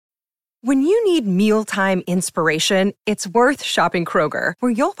When you need mealtime inspiration, it's worth shopping Kroger,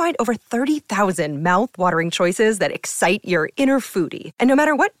 where you'll find over 30,000 mouth-watering choices that excite your inner foodie. And no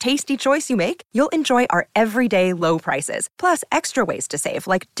matter what tasty choice you make, you'll enjoy our everyday low prices, plus extra ways to save,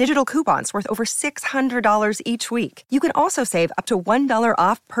 like digital coupons worth over $600 each week. You can also save up to $1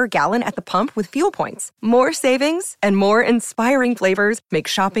 off per gallon at the pump with fuel points. More savings and more inspiring flavors make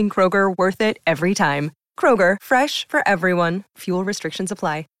shopping Kroger worth it every time. Kroger, fresh for everyone. Fuel restrictions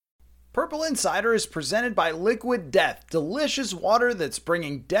apply. Purple Insider is presented by Liquid Death, delicious water that's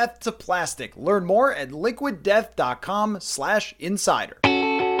bringing death to plastic. Learn more at liquiddeath.com/insider.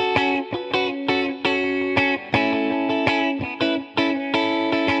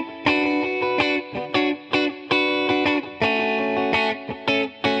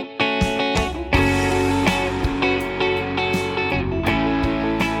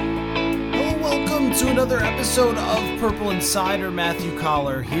 Another episode of Purple Insider. Matthew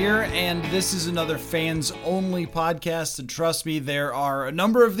Collar here, and this is another fans-only podcast, and trust me, there are a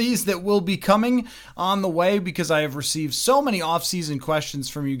number of these that will be coming on the way because I have received so many off-season questions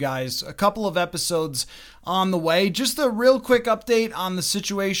from you guys. A couple of episodes on the way. Just a real quick update on the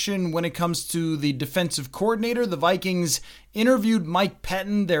situation when it comes to the defensive coordinator. The Vikings interviewed Mike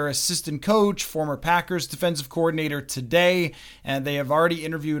Pettine, their assistant coach, former Packers defensive coordinator, today, and they have already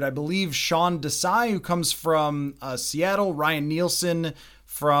interviewed, I believe, Sean Desai, who comes from Seattle, Ryan Nielsen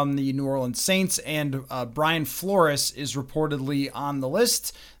from the New Orleans Saints, and Brian Flores is reportedly on the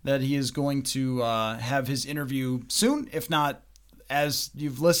list that he is going to have his interview soon, if not as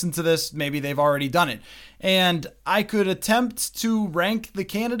you've listened to this, maybe they've already done it. And I could attempt to rank the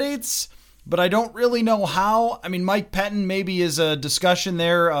candidates, but I don't really know how. I mean, Mike Pettine maybe is a discussion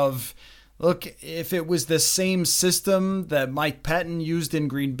there of, look, if it was the same system that Mike Pettine used in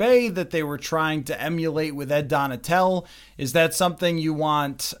Green Bay that they were trying to emulate with Ed Donatel, is that something you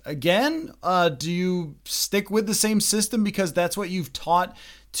want again? Do you stick with the same system because that's what you've taught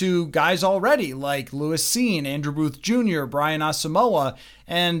to guys already like Lewis Cine, Andrew Booth Jr., Brian Asamoah?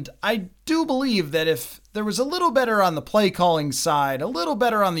 And I do believe that if there was a little better on the play calling side, a little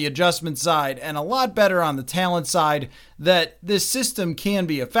better on the adjustment side, and a lot better on the talent side, that this system can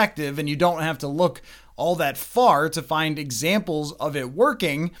be effective and you don't have to look all that far to find examples of it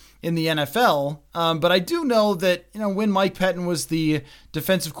working in the NFL. But I do know that, when Mike Pettine was the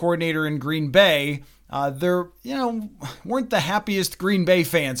defensive coordinator in Green Bay, they're, weren't the happiest Green Bay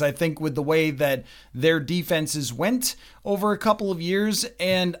fans, I think, with the way that their defenses went over a couple of years.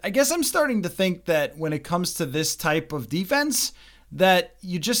 And I guess I'm starting to think that when it comes to this type of defense, that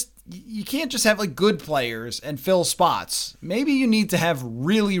you can't just have like good players and fill spots. Maybe you need to have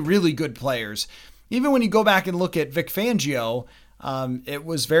really, really good players. Even when you go back and look at Vic Fangio, it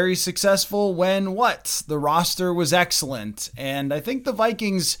was very successful when the roster was excellent. And I think the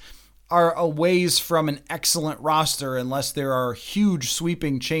Vikings are a ways from an excellent roster unless there are huge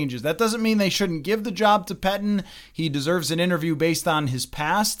sweeping changes. That doesn't mean they shouldn't give the job to Pettine. He deserves an interview based on his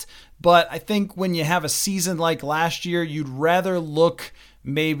past. But I think when you have a season like last year, you'd rather look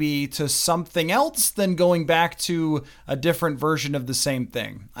maybe to something else than going back to a different version of the same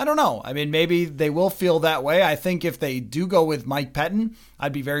thing. I don't know. I mean, maybe they will feel that way. I think if they do go with Mike Pettine,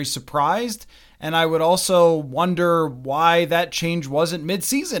 I'd be very surprised. And I would also wonder why that change wasn't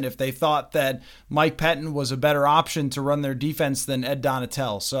midseason if they thought that Mike Pettine was a better option to run their defense than Ed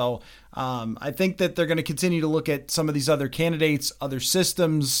Donatel. So I think that they're going to continue to look at some of these other candidates, other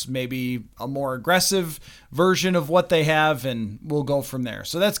systems, maybe a more aggressive version of what they have, and we'll go from there.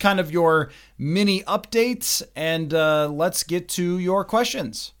 So that's kind of your mini updates, and let's get to your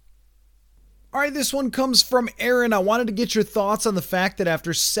questions. All right, this one comes from Aaron. I wanted to get your thoughts on the fact that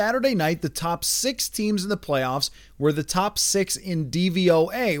after Saturday night, the top 6 teams in the playoffs were the top 6 in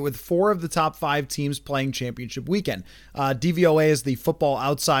DVOA, with 4 of the top 5 teams playing championship weekend. DVOA is the Football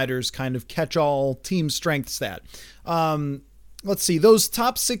Outsiders kind of catch-all team strength stat. Let's see, those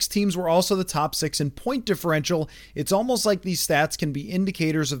top 6 teams were also the top 6 in point differential. It's almost like these stats can be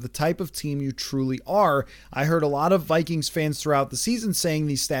indicators of the type of team you truly are. I heard a lot of Vikings fans throughout the season saying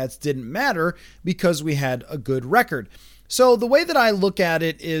these stats didn't matter because we had a good record. So the way that I look at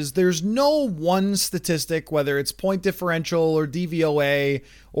it is there's no one statistic, whether it's point differential or DVOA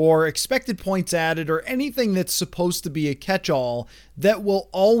or expected points added or anything that's supposed to be a catch-all, that will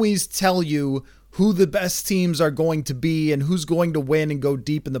always tell you who the best teams are going to be and who's going to win and go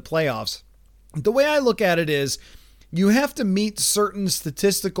deep in the playoffs. The way I look at it is you have to meet certain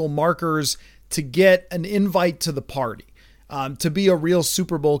statistical markers to get an invite to the party, to be a real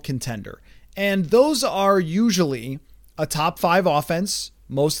Super Bowl contender. And those are usually a top 5 offense,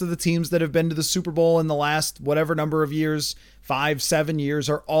 most of the teams that have been to the Super Bowl in the last whatever number of years, 5-7 years,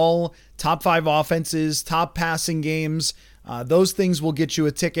 are all top 5 offenses, top passing games. Those things will get you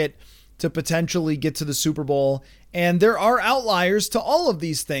a ticket to potentially get to the Super Bowl. And there are outliers to all of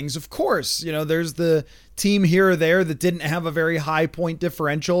these things. Of course, there's the team here or there that didn't have a very high point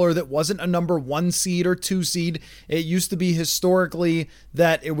differential or that wasn't a number 1 seed or 2 seed. It used to be historically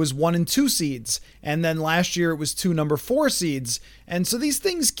that it was 1 and 2 seeds. And then last year it was 2 number 4 seeds. And so these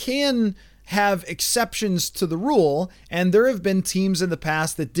things can have exceptions to the rule, and there have been teams in the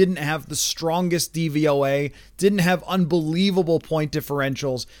past that didn't have the strongest DVOA, didn't have unbelievable point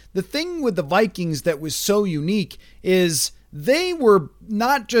differentials. The thing with the Vikings that was so unique is they were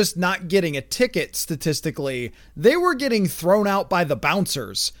not just not getting a ticket statistically, they were getting thrown out by the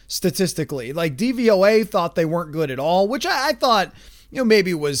bouncers statistically. Like DVOA thought they weren't good at all, which I thought,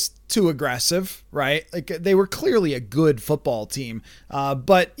 maybe was too aggressive, right? Like they were clearly a good football team.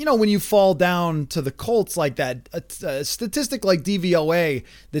 But when you fall down to the Colts like that, a statistic like DVOA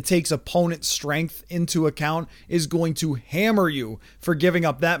that takes opponent strength into account is going to hammer you for giving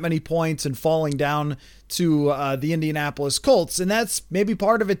up that many points and falling down to the Indianapolis Colts. And that's maybe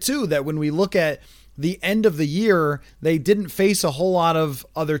part of it too, that when we look at the end of the year, they didn't face a whole lot of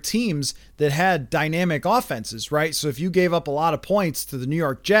other teams that had dynamic offenses, right? So if you gave up a lot of points to the New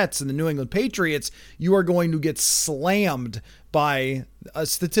York Jets and the New England Patriots, you are going to get slammed by a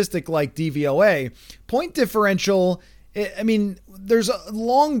statistic like DVOA. Point differential, there's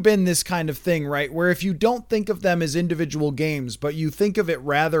long been this kind of thing, right? Where if you don't think of them as individual games, but you think of it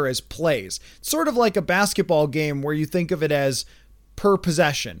rather as plays, sort of like a basketball game where you think of it as per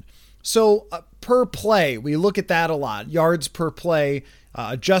possession. So per play, we look at that a lot. Yards per play,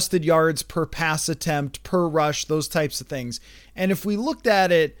 adjusted yards per pass attempt, per rush, those types of things. And if we looked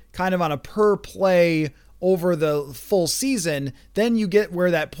at it kind of on a per play over the full season, then you get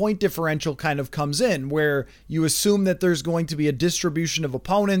where that point differential kind of comes in, where you assume that there's going to be a distribution of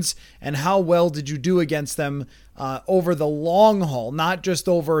opponents and how well did you do against them over the long haul, not just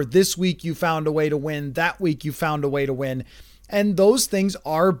over this week you found a way to win, that week you found a way to win. And those things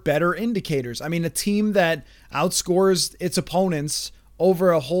are better indicators. A team that outscores its opponents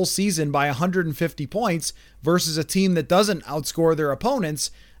over a whole season by 150 points versus a team that doesn't outscore their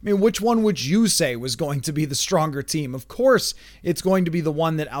opponents, which one would you say was going to be the stronger team? Of course, it's going to be the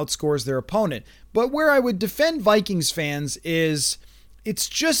one that outscores their opponent. But where I would defend Vikings fans is it's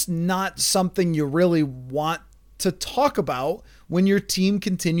just not something you really want to talk about when your team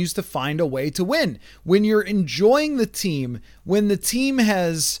continues to find a way to win, when you're enjoying the team, when the team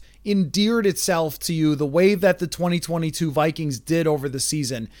has endeared itself to you the way that the 2022 Vikings did over the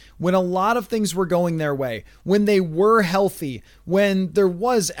season, when a lot of things were going their way, when they were healthy, when there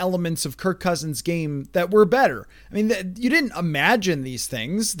was elements of Kirk Cousins' game that were better. You didn't imagine these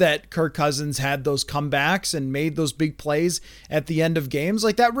things, that Kirk Cousins had those comebacks and made those big plays at the end of games.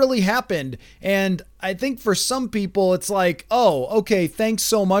 Like that really happened. And I think for some people, it's like, oh, okay, thanks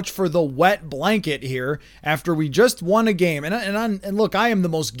so much for the wet blanket here after we just won a game. And look, I am the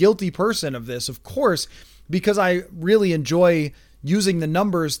most guilty person of this, of course, because I really enjoy using the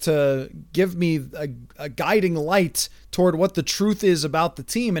numbers to give me a guiding light toward what the truth is about the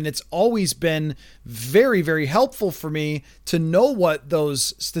team. And it's always been very, very helpful for me to know what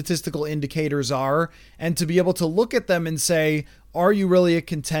those statistical indicators are and to be able to look at them and say, are you really a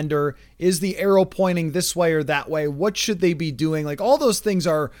contender? Is the arrow pointing this way or that way? What should they be doing? Like all those things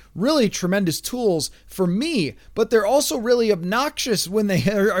are really tremendous tools for me, but they're also really obnoxious when they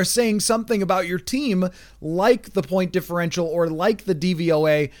are saying something about your team, like the point differential or like the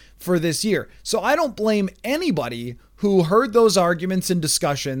DVOA for this year. So I don't blame anybody who heard those arguments and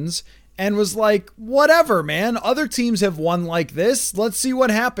discussions and was like, whatever, man, other teams have won like this. Let's see what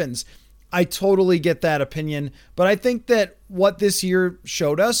happens. I totally get that opinion, but I think that what this year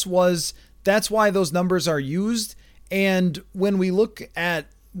showed us was that's why those numbers are used. And when we look at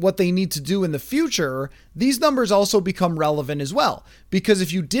what they need to do in the future, these numbers also become relevant as well. Because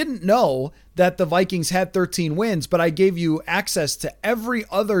if you didn't know that the Vikings had 13 wins, but I gave you access to every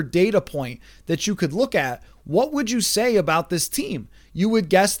other data point that you could look at, what would you say about this team? You would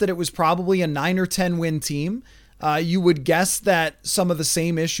guess that it was probably a 9 or 10 win team. You would guess that some of the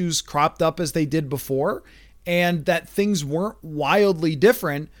same issues cropped up as they did before and that things weren't wildly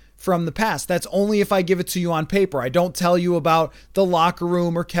different from the past. That's only if I give it to you on paper. I don't tell you about the locker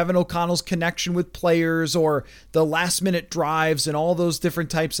room or Kevin O'Connell's connection with players or the last minute drives and all those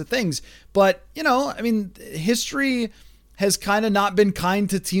different types of things. But, history has kind of not been kind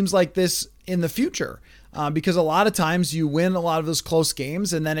to teams like this in the future. Because a lot of times you win a lot of those close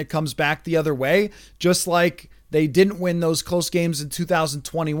games and then it comes back the other way, just like They didn't win those close games in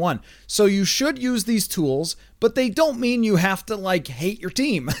 2021. So you should use these tools, but they don't mean you have to hate your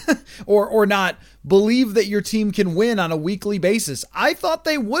team or not believe that your team can win on a weekly basis. I thought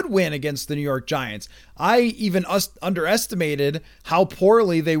they would win against the New York Giants. I even underestimated how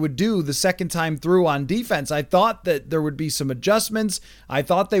poorly they would do the second time through on defense. I thought that there would be some adjustments. I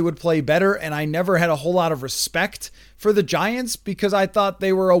thought they would play better, and I never had a whole lot of respect for the Giants because I thought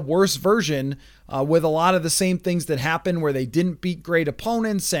they were a worse version with a lot of the same things that happened where they didn't beat great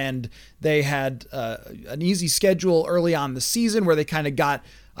opponents and they had an easy schedule early on the season where they kind of got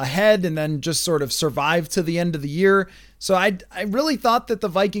ahead and then just sort of survived to the end of the year. So I really thought that the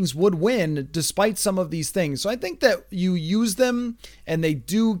Vikings would win despite some of these things. So I think that you use them and they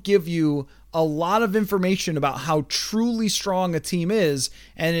do give you a lot of information about how truly strong a team is,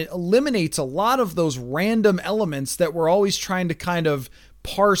 and it eliminates a lot of those random elements that we're always trying to kind of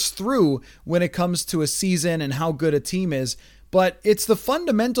parse through when it comes to a season and how good a team is. But it's the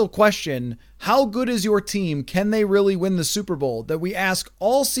fundamental question, how good is your team? Can they really win the Super Bowl? That we ask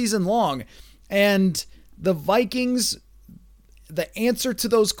all season long. And the Vikings, the answer to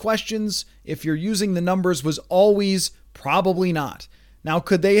those questions, if you're using the numbers, was always probably not. Now,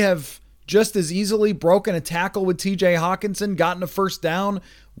 could they have just as easily broken a tackle with TJ Hawkinson, gotten a first down,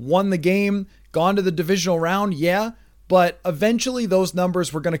 won the game, gone to the divisional round? Yeah. But eventually those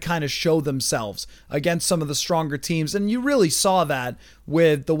numbers were going to kind of show themselves against some of the stronger teams. And you really saw that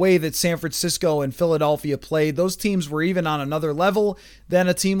with the way that San Francisco and Philadelphia played. Those teams were even on another level than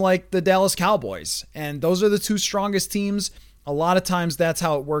a team like the Dallas Cowboys. And those are the two strongest teams. A lot of times that's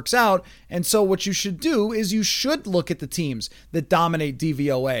how it works out. And so what you should do is you should look at the teams that dominate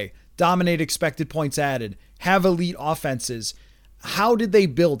DVOA, dominate expected points added, have elite offenses. How did they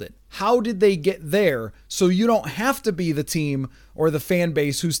build it? How did they get there so you don't have to be the team or the fan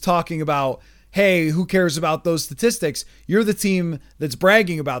base who's talking about, hey, who cares about those statistics? You're the team that's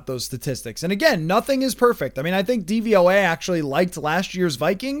bragging about those statistics. And again, nothing is perfect. I mean, I think DVOA actually liked last year's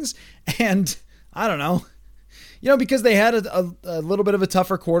Vikings, and I don't know, because they had a little bit of a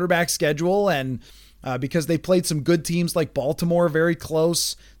tougher quarterback schedule, and because they played some good teams like Baltimore very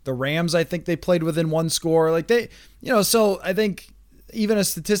close. The Rams, I think they played within one score. So I think even a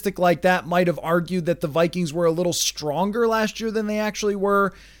statistic like that might have argued that the Vikings were a little stronger last year than they actually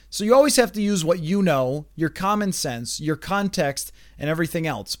were. So you always have to use what you know, your common sense, your context, and everything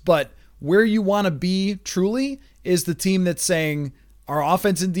else. But where you want to be truly is the team that's saying our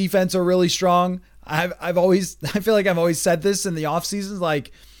offense and defense are really strong. I feel like I've always said this in the off seasons,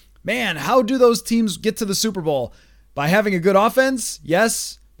 man, how do those teams get to the Super Bowl? By having a good offense?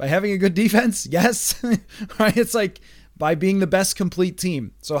 Yes. By having a good defense? Yes. Right? It's by being the best complete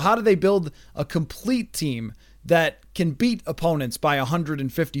team. So how do they build a complete team that can beat opponents by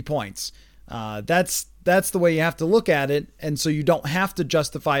 150 points? That's the way you have to look at it. And so you don't have to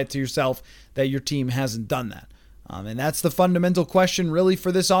justify it to yourself that your team hasn't done that. And that's the fundamental question really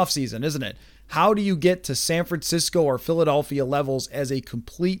for this offseason, isn't it? How do you get to San Francisco or Philadelphia levels as a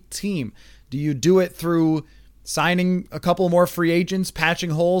complete team? Do you do it through signing a couple more free agents,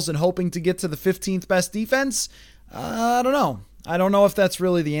 patching holes, and hoping to get to the 15th best defense? I don't know. I don't know if that's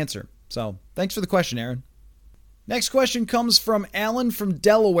really the answer. So thanks for the question, Aaron. Next question comes from Alan from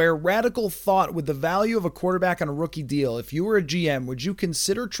Delaware. Radical thought: with the value of a quarterback on a rookie deal, if you were a GM, would you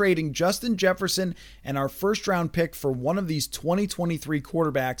consider trading Justin Jefferson and our first round pick for one of these 2023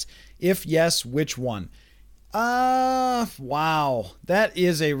 quarterbacks? If yes, which one? Wow. That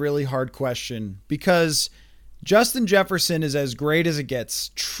is a really hard question because Justin Jefferson is as great as it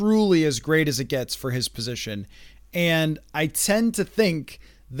gets, truly as great as it gets for his position. And I tend to think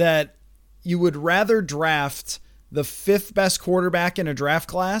that you would rather draft the fifth best quarterback in a draft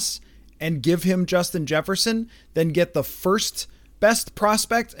class and give him Justin Jefferson than get the first best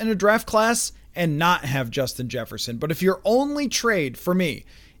prospect in a draft class and not have Justin Jefferson. But if your only trade for me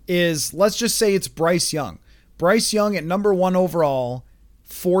is, let's just say it's Bryce Young at number 1 overall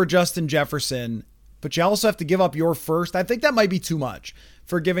for Justin Jefferson, but you also have to give up your first. I think that might be too much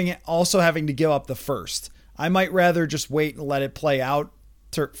for also having to give up the first. I might rather just wait and let it play out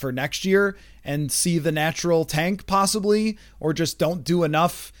for next year and see the natural tank possibly, or just don't do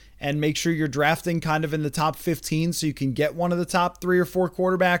enough and make sure you're drafting kind of in the top 15 so you can get one of the top 3 or 4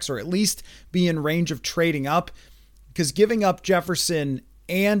 quarterbacks, or at least be in range of trading up. Because giving up Jefferson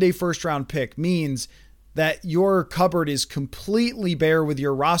and a first round pick means that your cupboard is completely bare with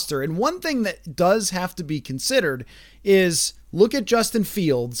your roster. And one thing that does have to be considered is look at Justin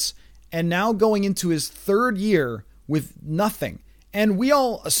Fields, and now going into his 3rd year with nothing. And we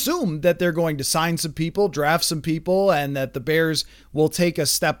all assume that they're going to sign some people, draft some people, and that the Bears will take a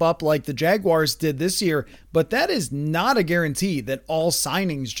step up like the Jaguars did this year. But that is not a guarantee that all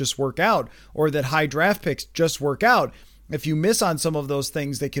signings just work out or that high draft picks just work out. If you miss on some of those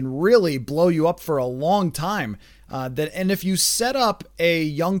things, they can really blow you up for a long time. And if you set up a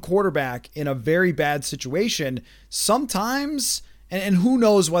young quarterback in a very bad situation, sometimes... And who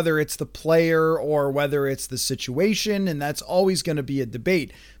knows whether it's the player or whether it's the situation, and that's always going to be a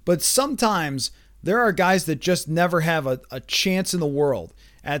debate. But sometimes there are guys that just never have a chance in the world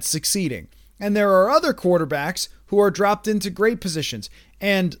at succeeding. And there are other quarterbacks who are dropped into great positions.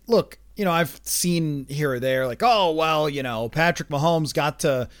 And look, I've seen here or there like, oh, well, Patrick Mahomes got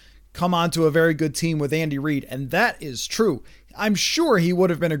to come onto a very good team with Andy Reid. And that is true. I'm sure he would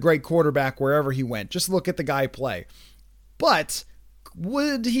have been a great quarterback wherever he went. Just look at the guy play. But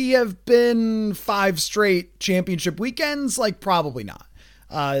would he have been 5 straight championship weekends? Probably not.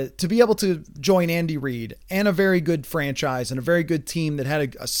 To be able to join Andy Reid and a very good franchise and a very good team that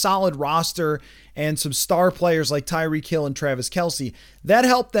had a solid roster and some star players like Tyreek Hill and Travis Kelce, that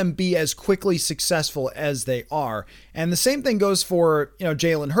helped them be as quickly successful as they are. And the same thing goes for,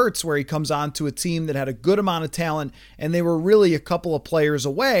 Jalen Hurts, where he comes on to a team that had a good amount of talent and they were really a couple of players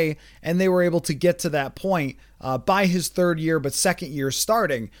away and they were able to get to that point by his 3rd year, but 2nd year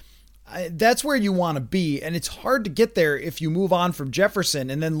starting. That's where you want to be. And it's hard to get there if you move on from Jefferson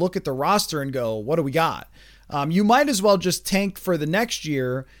and then look at the roster and go, what do we got? You might as well just tank for the next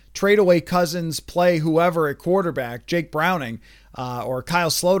year, trade away Cousins, play whoever at quarterback, Jake Browning or Kyle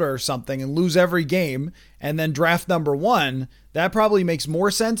Sloter or something, and lose every game and then draft number 1. That probably makes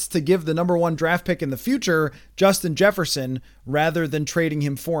more sense to give the number 1 draft pick in the future, Justin Jefferson, rather than trading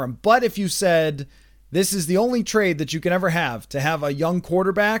him for him. But if you said this is the only trade that you can ever have to have a young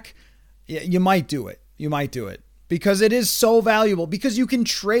quarterback, you might do it. You might do it because it is so valuable, because you can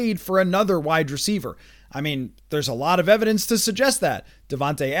trade for another wide receiver. I mean, there's a lot of evidence to suggest that.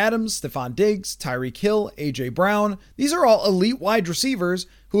 Devontae Adams, Stephon Diggs, Tyreek Hill, A.J. Brown. These are all elite wide receivers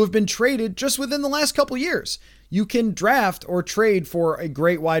who have been traded just within the last couple years. You can draft or trade for a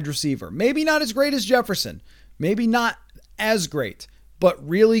great wide receiver. Maybe not as great as Jefferson. Maybe not as great, but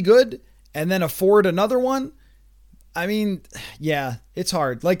really good, and then afford another one. I mean, yeah, it's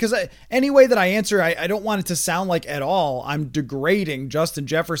hard. Because any way that I answer, I don't want it to sound like at all I'm degrading Justin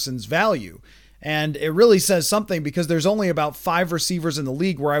Jefferson's value. And it really says something, because there's only about 5 receivers in the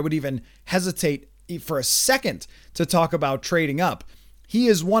league where I would even hesitate for a second to talk about trading up. He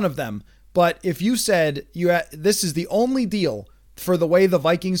is one of them. But if you said this is the only deal for the way the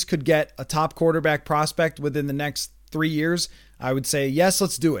Vikings could get a top quarterback prospect within the next 3 years, I would say, yes,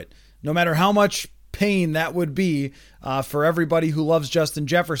 let's do it. No matter how much pain that would be for everybody who loves Justin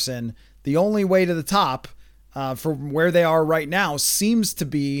Jefferson, the only way to the top from where they are right now seems to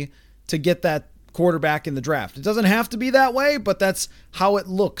be to get that quarterback in the draft. It doesn't have to be that way, but that's how it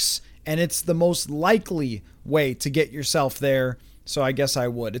looks, and it's the most likely way to get yourself there. So I guess I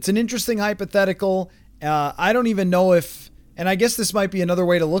would. It's an interesting hypothetical. I don't even know if, and I guess this might be another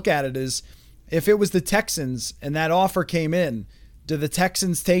way to look at it, is if it was the Texans and that offer came in, do the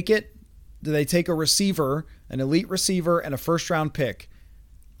Texans take it? Do they take a receiver, an elite receiver, and a first-round pick?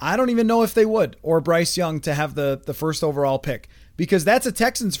 I don't even know if they would, or Bryce Young to have the first overall pick, because that's a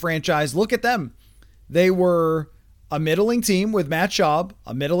Texans franchise. Look at them. They were a middling team with Matt Schaub,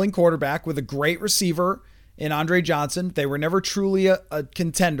 a middling quarterback with a great receiver in Andre Johnson. They were never truly a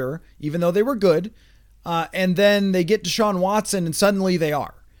contender, even though they were good. And then they get Deshaun Watson, and suddenly they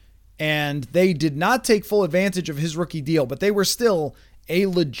are. And they did not take full advantage of his rookie deal, but they were still a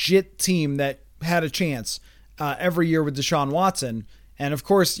legit team that had a chance every year with Deshaun Watson. And of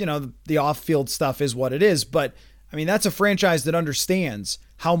course, the off-field stuff is what it is. But I mean, that's a franchise that understands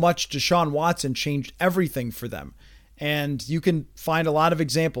how much Deshaun Watson changed everything for them. And you can find a lot of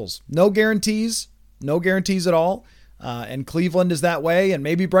examples. No guarantees at all. And Cleveland is that way. And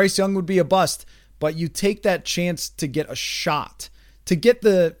maybe Bryce Young would be a bust, but you take that chance to get a shot, to get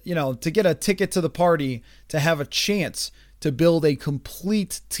to get a ticket to the party, to have a chance to build a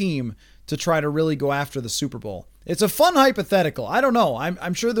complete team to try to really go after the Super Bowl. It's a fun hypothetical. I don't know.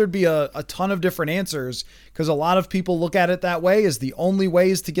 I'm sure there'd be a ton of different answers, because a lot of people look at it that way, as the only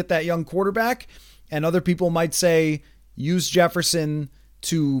ways to get that young quarterback. And other people might say, use Jefferson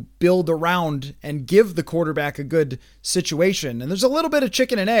to build around and give the quarterback a good situation. And there's a little bit of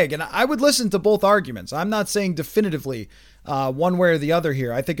chicken and egg, and I would listen to both arguments. I'm not saying definitively one way or the other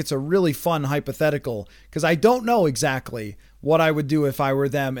here. I think it's a really fun hypothetical, because I don't know exactly what I would do if I were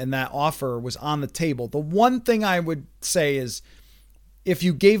them and that offer was on the table. The one thing I would say is, if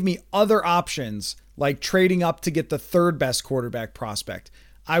you gave me other options, like trading up to get the third best quarterback prospect,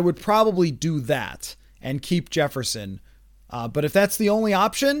 I would probably do that and keep Jefferson. But if that's the only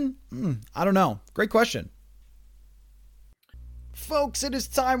option, I don't know. Great question. Folks, it is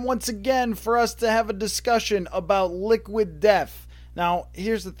time once again for us to have a discussion about Liquid Death. Now,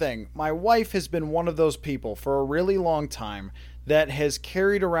 here's the thing. My wife has been one of those people for a really long time that has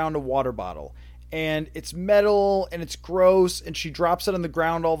carried around a water bottle. And it's metal and it's gross and she drops it on the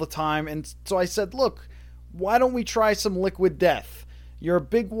ground all the time. And so I said, look, why don't we try some Liquid Death? You're a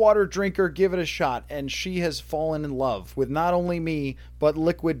big water drinker, give it a shot. And she has fallen in love with not only me, but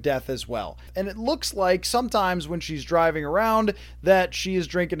Liquid Death as well. And it looks like sometimes when she's driving around that she is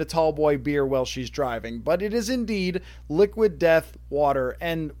drinking a tall boy beer while she's driving. But it is indeed Liquid Death water.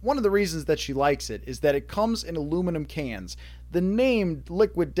 And one of the reasons that she likes it is that it comes in aluminum cans. The name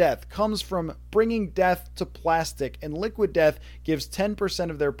Liquid Death comes from bringing death to plastic, and Liquid Death gives 10%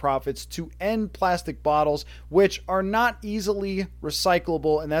 of their profits to end plastic bottles, which are not easily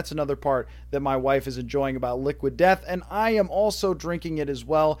recyclable, and that's another part that my wife is enjoying about Liquid Death, and I am also drinking it as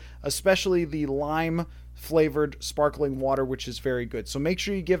well, especially the lime flavored sparkling water, which is very good. So make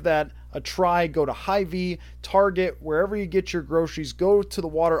sure you give that a try. Go to Hy-Vee, Target, wherever you get your groceries, go to the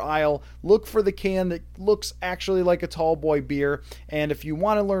water aisle, look for the can that looks actually like a tall boy beer. And if you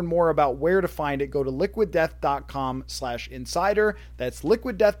want to learn more about where to find it, go to liquiddeath.com/insider. That's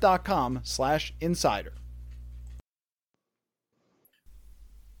liquiddeath.com/insider.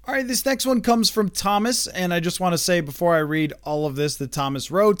 All right, this next one comes from Thomas, and I just want to say before I read all of this that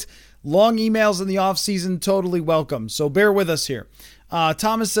Thomas wrote, long emails in the offseason, totally welcome, so bear with us here.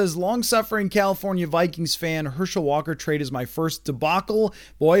 Thomas says, long-suffering California Vikings fan, Herschel Walker trade is my first debacle.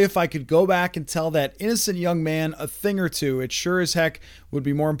 Boy, if I could go back and tell that innocent young man a thing or two, it sure as heck would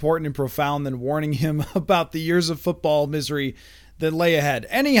be more important and profound than warning him about the years of football misery that lay ahead.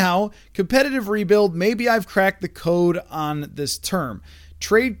 Anyhow, competitive rebuild, maybe I've cracked the code on this term.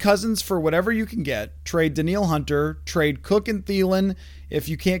 Trade Cousins for whatever you can get. Trade Danielle Hunter. Trade Cook and Thielen. If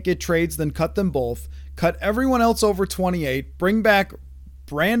you can't get trades, then cut them both. Cut everyone else over 28. Bring back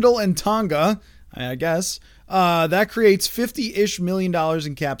Brandel and Tonga, I guess. That creates $50-ish million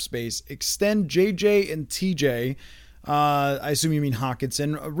in cap space. Extend JJ and TJ. I assume you mean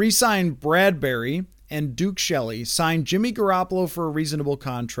Hawkinson. Resign Bradbury and Duke Shelley. Sign Jimmy Garoppolo for a reasonable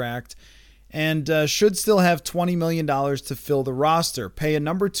contract. And should still have $20 million to fill the roster. Pay a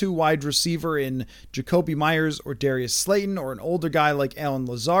number 2 wide receiver in Jacoby Myers or Darius Slayton or an older guy like Allen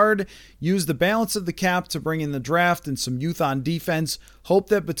Lazard. Use the balance of the cap to bring in the draft and some youth on defense. Hope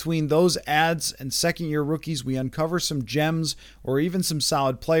that between those ads and second-year rookies, we uncover some gems or even some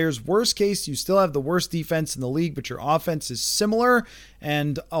solid players. Worst case, you still have the worst defense in the league, but your offense is similar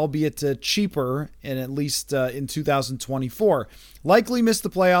and albeit cheaper in at least in 2024. Likely miss the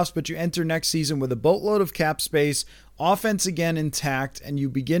playoffs, but you enter next season with a boatload of cap space, offense again intact, and you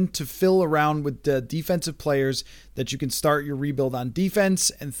begin to fill around with defensive players that you can start your rebuild on defense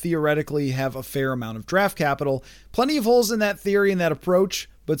and theoretically have a fair amount of draft capital. Plenty of holes in that theory and that approach,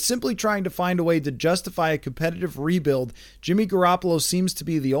 but simply trying to find a way to justify a competitive rebuild, Jimmy Garoppolo seems to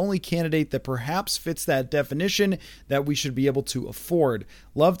be the only candidate that perhaps fits that definition that we should be able to afford.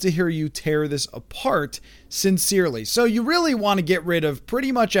 Love to hear you tear this apart. Sincerely. So you really want to get rid of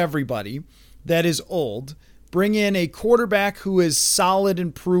pretty much everybody that is old. Bring in a quarterback who is solid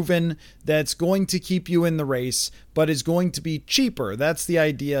and proven, that's going to keep you in the race, but is going to be cheaper. That's the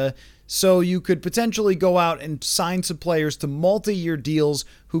idea. So you could potentially go out and sign some players to multi-year deals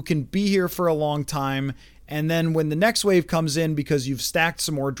who can be here for a long time. And then when the next wave comes in, because you've stacked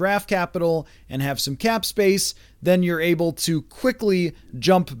some more draft capital and have some cap space, then you're able to quickly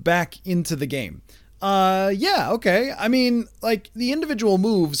jump back into the game. Yeah, okay. I mean, like the individual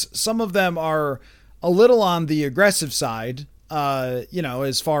moves, some of them are a little on the aggressive side,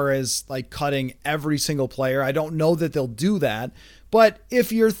 as far as like cutting every single player. I don't know that they'll do that. But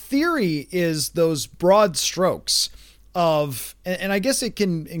if your theory is those broad strokes of, and I guess it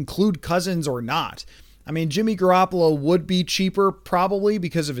can include Cousins or not. I mean, Jimmy Garoppolo would be cheaper probably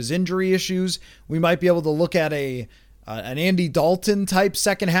because of his injury issues. We might be able to look at an Andy Dalton type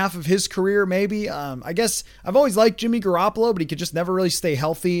second half of his career, maybe. I guess I've always liked Jimmy Garoppolo, but he could just never really stay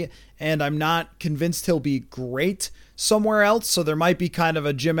healthy, and I'm not convinced he'll be great somewhere else. So there might be kind of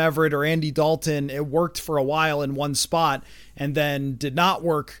a Jim Everett or Andy Dalton. It worked for a while in one spot and then did not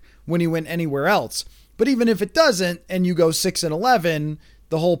work when he went anywhere else. But even if it doesn't, and you go 6-11,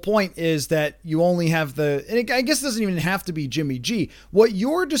 the whole point is that you only have and I guess it doesn't even have to be Jimmy G. What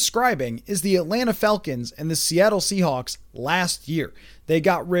you're describing is the Atlanta Falcons and the Seattle Seahawks last year. They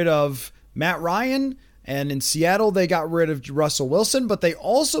got rid of Matt Ryan, And in Seattle, they got rid of Russell Wilson, but they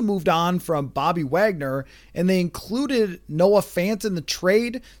also moved on from Bobby Wagner, and they included Noah Fant in the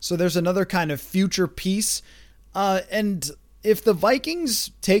trade. So there's another kind of future piece. And if the Vikings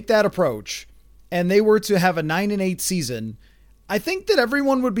take that approach and they were to have a 9-8 season, I think that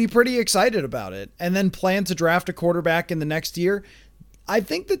everyone would be pretty excited about it, and then plan to draft a quarterback in the next year. I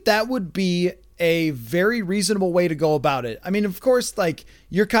think that that would be a very reasonable way to go about it. I mean, of course, like,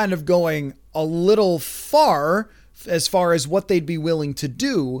 you're kind of going a little far as what they'd be willing to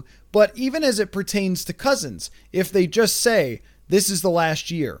do, but even as it pertains to Cousins, if they just say this is the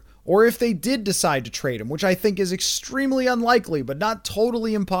last year, or if they did decide to trade him, which I think is extremely unlikely, but not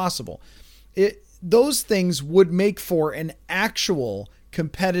totally impossible, those things would make for an actual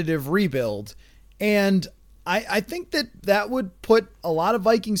competitive rebuild. And I think that would put a lot of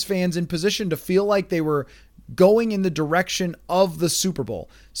Vikings fans in position to feel like they were going in the direction of the Super Bowl.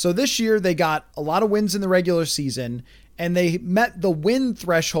 So this year they got a lot of wins in the regular season, and they met the win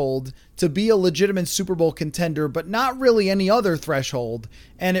threshold to be a legitimate Super Bowl contender, but not really any other threshold.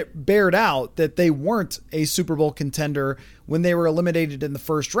 And it bared out that they weren't a Super Bowl contender when they were eliminated in the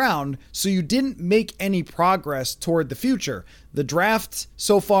first round. So you didn't make any progress toward the future. The draft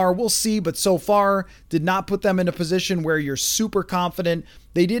so far, we'll see, but so far did not put them in a position where you're super confident.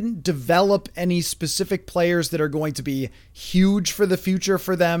 They didn't develop any specific players that are going to be huge for the future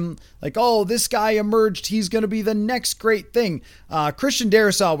for them. Like, oh, this guy emerged, he's going to be the next great thing. Christian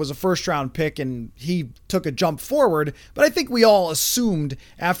Darrisaw was a first-round pick, and he took a jump forward. But I think we all assumed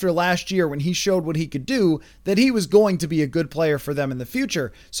after last year, when he showed what he could do, that he was going to be a good player for them in the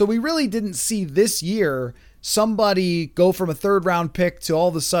future. So we really didn't see this year somebody go from a third-round pick to all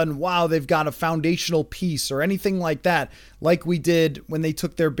of a sudden, wow, they've got a foundational piece or anything like that, like we did when they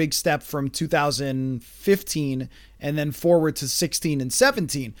took their big step from 2015 and then forward to 16 and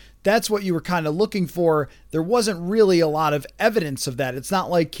 17. That's what you were kind of looking for. There wasn't really a lot of evidence of that. It's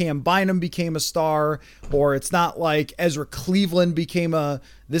not like Cam Bynum became a star, or it's not like Ezra Cleveland became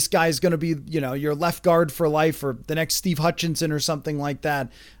this guy's going to be, your left guard for life, or the next Steve Hutchinson or something like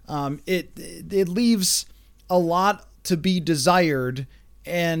that. It leaves a lot to be desired.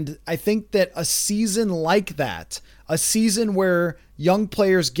 And I think that a season like that, a season where young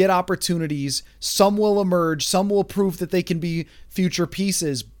players get opportunities, some will emerge, some will prove that they can be future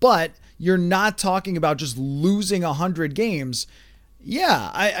pieces, but you're not talking about just losing 100 games. Yeah,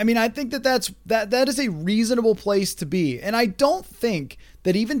 I mean, I think that is a reasonable place to be. And I don't think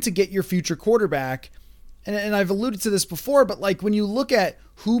that even to get your future quarterback, and I've alluded to this before, but like when you look at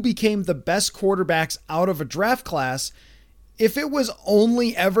who became the best quarterbacks out of a draft class, if it was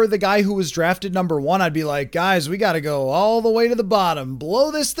only ever the guy who was drafted number 1, I'd be like, guys, we got to go all the way to the bottom,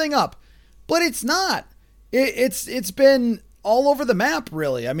 blow this thing up. But it's not. It's been all over the map,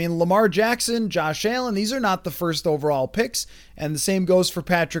 really. I mean, Lamar Jackson, Josh Allen, these are not the first overall picks. And the same goes for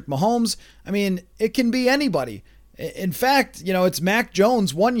Patrick Mahomes. I mean, it can be anybody. In fact, it's Mac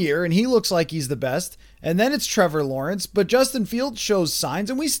Jones one year and he looks like he's the best. And then it's Trevor Lawrence, but Justin Fields shows signs,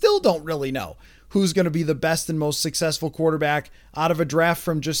 and we still don't really know who's going to be the best and most successful quarterback out of a draft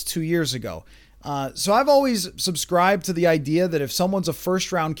from just 2 years ago. So I've always subscribed to the idea that if someone's a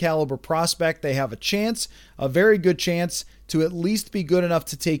first-round caliber prospect, they have a chance, a very good chance, to at least be good enough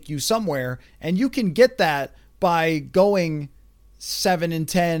to take you somewhere. And you can get that by going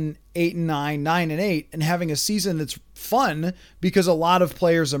 7-10, 8-9, 9-8, and having a season that's fun because a lot of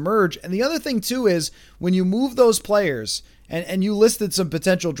players emerge. And the other thing too is when you move those players, and you listed some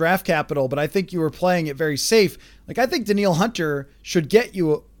potential draft capital, but I think you were playing it very safe. Like, I think Danielle Hunter should get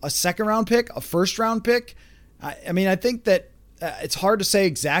you a second-round pick, a first-round pick. I mean, I think that it's hard to say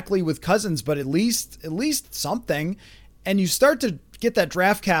exactly with Cousins, but at least something. And you start to get that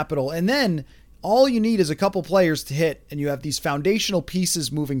draft capital, and then all you need is a couple players to hit, and you have these foundational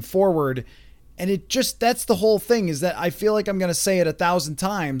pieces moving forward. And that's the whole thing, is that I feel like I'm going to say it 1,000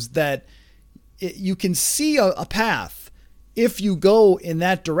 times, that you can see a path if you go in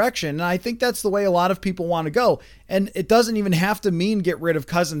that direction. And I think that's the way a lot of people want to go. And it doesn't even have to mean get rid of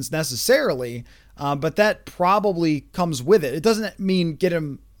Cousins necessarily, but that probably comes with it. It doesn't mean get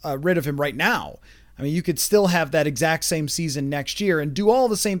rid of him right now. I mean, you could still have that exact same season next year and do all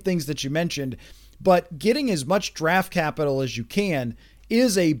the same things that you mentioned, but getting as much draft capital as you can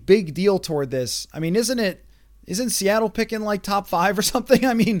is a big deal toward this. I mean, isn't Seattle picking like top 5 or something?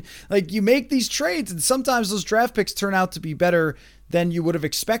 I mean, like, you make these trades and sometimes those draft picks turn out to be better than you would have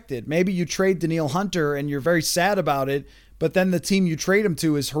expected. Maybe you trade Danielle Hunter and you're very sad about it, but then the team you trade him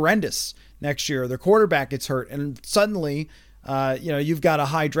to is horrendous next year. Their quarterback gets hurt and suddenly, you've got a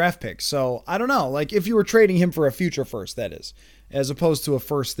high draft pick. So I don't know, like if you were trading him for a future first, that is. as opposed to a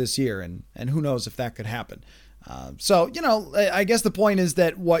first this year. And who knows if that could happen. So, I guess the point is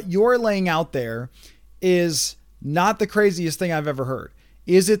that what you're laying out there is not the craziest thing I've ever heard.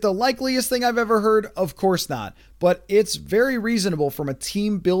 Is it the likeliest thing I've ever heard? Of course not. But it's very reasonable from a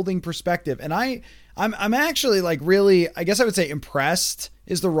team building perspective. And I'm actually like really, I guess I would say impressed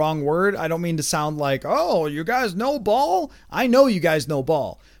is the wrong word. I don't mean to sound like, oh, you guys know ball. I know you guys know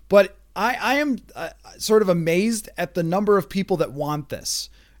ball. But I am sort of amazed at the number of people that want this,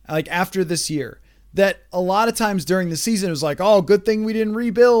 like after this year. That a lot of times during the season it was like, oh, good thing we didn't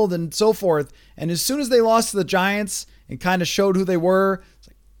rebuild and so forth. And as soon as they lost to the Giants and kind of showed who they were, it's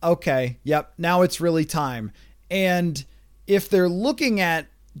like, okay, yep, now it's really time. And if they're looking at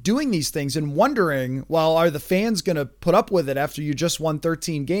doing these things and wondering, well, are the fans going to put up with it after you just won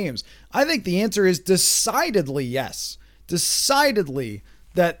 13 games? I think the answer is decidedly yes. Decidedly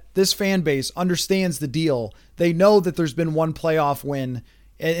that this fan base understands the deal. They know that there's been one playoff win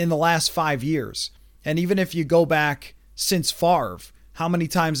in the last 5 years. And even if you go back since Favre, how many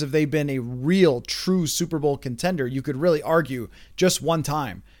times have they been a real, true Super Bowl contender? You could really argue just one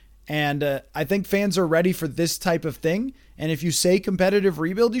time. And I think fans are ready for this type of thing. And if you say competitive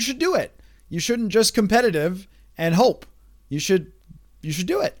rebuild, you should do it. You shouldn't just competitive and hope. You should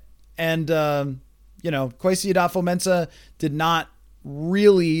do it. And, Kwesi Adofo-Mensah did not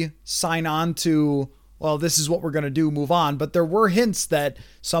really sign on to, well, this is what we're going to do, move on. But there were hints that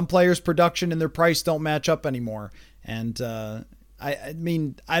some players' production and their price don't match up anymore. And I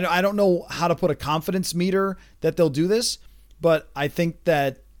don't know how to put a confidence meter that they'll do this, but I think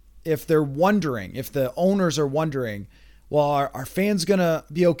that if they're wondering, if the owners are wondering, well, are fans going to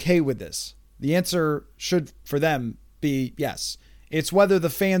be okay with this? The answer should, for them, be yes. It's whether the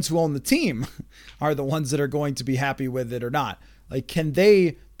fans who own the team are the ones that are going to be happy with it or not. Like, can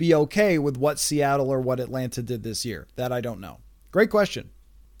they be okay with what Seattle or what Atlanta did this year? That I don't know. Great question.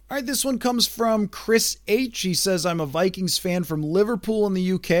 All right, this one comes from Chris H. He says, I'm a Vikings fan from Liverpool in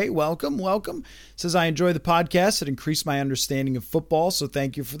the UK. Welcome. Says, I enjoy the podcast. It increased my understanding of football, so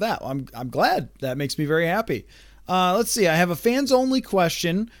thank you for that. I'm glad. That makes me very happy. Let's see. I have a fans-only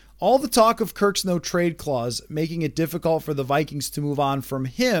question. All the talk of Kirk's no-trade clause making it difficult for the Vikings to move on from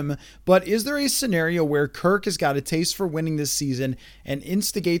him, but is there a scenario where Kirk has got a taste for winning this season and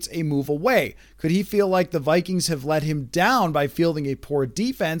instigates a move away? Could he feel like the Vikings have let him down by fielding a poor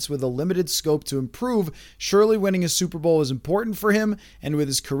defense with a limited scope to improve? Surely winning a Super Bowl is important for him, and with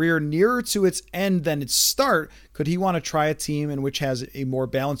his career nearer to its end than its start, could he want to try a team in which has a more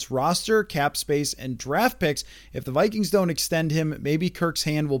balanced roster, cap space, and draft picks? If the Vikings don't extend him, maybe Kirk's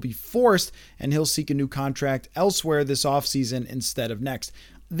hand will be forced and he'll seek a new contract elsewhere this offseason instead of next.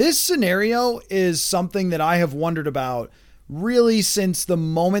 This scenario is something that I have wondered about really since the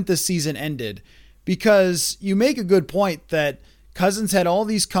moment the season ended, because you make a good point that Cousins had all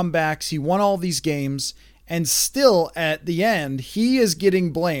these comebacks, he won all these games, and still at the end, he is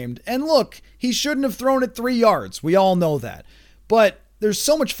getting blamed. And look, he shouldn't have thrown it 3 yards. We all know that. But there's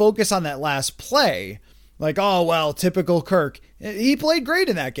so much focus on that last play. Like, oh, well, typical Kirk. He played great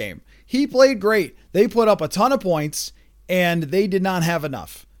in that game. He played great. They put up a ton of points, and they did not have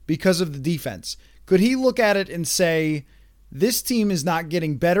enough because of the defense. Could he look at it and say, this team is not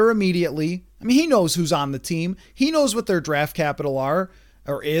getting better immediately? I mean, he knows who's on the team. He knows what their draft capital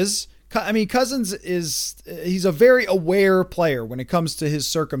is. I mean, Cousins he's a very aware player when it comes to his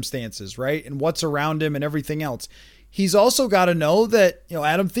circumstances, right? And what's around him and everything else. He's also got to know that,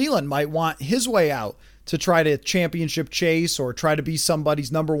 Adam Thielen might want his way out to try to championship chase or try to be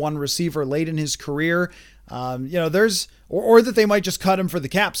somebody's number one receiver late in his career. Or that they might just cut him for the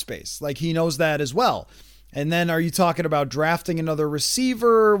cap space. Like, he knows that as well. And then are you talking about drafting another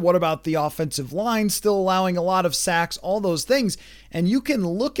receiver? What about the offensive line still allowing a lot of sacks? All those things. And you can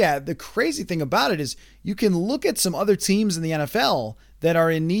look at, the crazy thing about it is you can look at some other teams in the NFL that are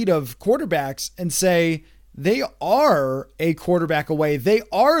in need of quarterbacks and say they are a quarterback away. They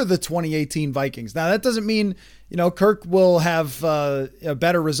are the 2018 Vikings. Now, that doesn't mean, Kirk will have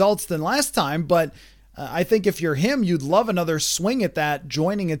better results than last time, but I think if you're him, you'd love another swing at that,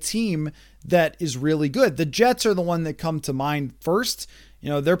 joining a team that is really good. The Jets are the one that come to mind first.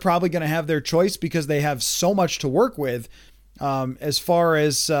 They're probably going to have their choice because they have so much to work with as far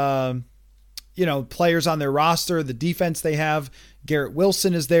as, players on their roster, the defense they have. Garrett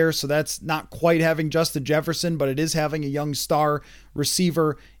Wilson is there, so that's not quite having Justin Jefferson, but it is having a young star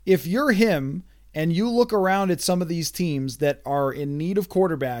receiver. If you're him and you look around at some of these teams that are in need of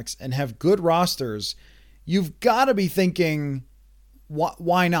quarterbacks and have good rosters, you've got to be thinking,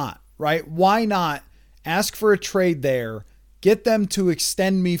 why not, right? Why not ask for a trade there, get them to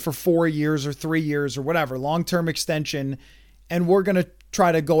extend me for 4 years or 3 years or whatever, long-term extension, and we're going to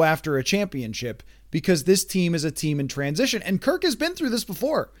try to go after a championship because this team is a team in transition. And Kirk has been through this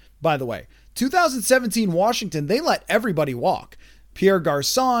before, by the way. 2017 Washington, they let everybody walk. Pierre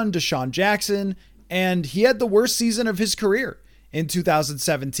Garçon, Deshaun Jackson, and he had the worst season of his career in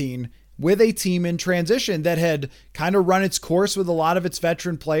 2017 with a team in transition that had kind of run its course with a lot of its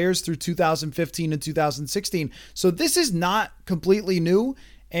veteran players through 2015 and 2016. So this is not completely new,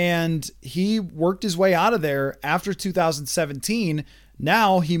 and he worked his way out of there after 2017.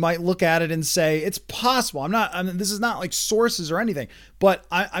 Now he might look at it and say, it's possible. This is not like sources or anything, but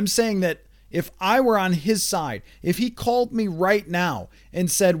I'm saying that if I were on his side, if he called me right now and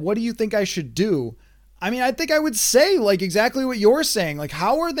said, what do you think I should do? I think I would say like exactly what you're saying. Like,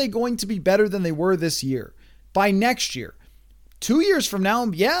 how are they going to be better than they were this year by next year? 2 years from now?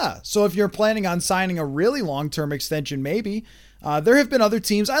 Yeah. So if you're planning on signing a really long-term extension, maybe. There have been other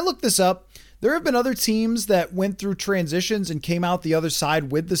teams. I looked this up. There have been other teams that went through transitions and came out the other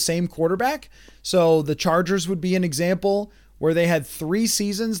side with the same quarterback. So the Chargers would be an example where they had 3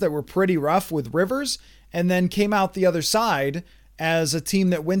 seasons that were pretty rough with Rivers and then came out the other side as a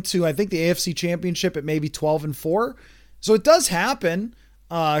team that went to, I think, the AFC Championship at maybe 12-4. So it does happen.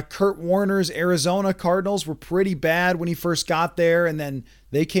 Kurt Warner's Arizona Cardinals were pretty bad when he first got there, and then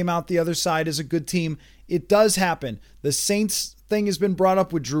they came out the other side as a good team. It does happen. The Saints thing has been brought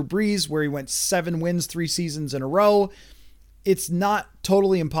up with Drew Brees, where he went 7 wins 3 seasons in a row. It's not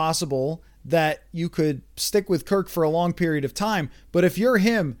totally impossible that you could stick with Kirk for a long period of time. But if you're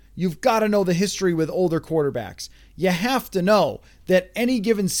him, you've got to know the history with older quarterbacks. You have to know that any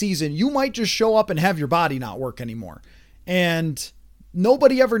given season, you might just show up and have your body not work anymore. And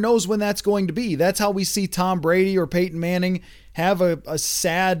nobody ever knows when that's going to be. That's how we see Tom Brady or Peyton Manning have a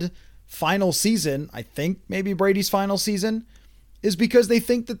sad final season. I think maybe Brady's final season is because they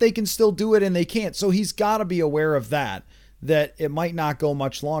think that they can still do it and they can't. So he's got to be aware of that it might not go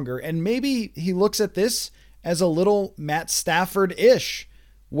much longer. And maybe he looks at this as a little Matt Stafford-ish,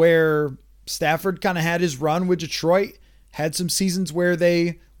 where Stafford kind of had his run with Detroit, had some seasons where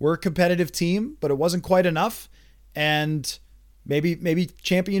they were a competitive team, but it wasn't quite enough. And maybe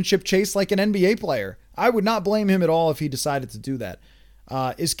championship chase like an NBA player. I would not blame him at all if he decided to do that.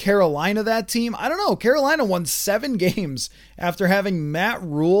 Is Carolina that team? I don't know. Carolina won 7 games after having Matt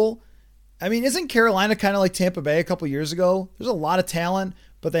Rule. Isn't Carolina kind of like Tampa Bay a couple years ago? There's a lot of talent,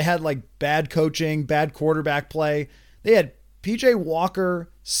 but they had like bad coaching, bad quarterback play. They had PJ Walker,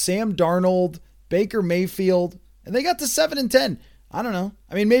 Sam Darnold, Baker Mayfield, and they got to 7-10. I don't know.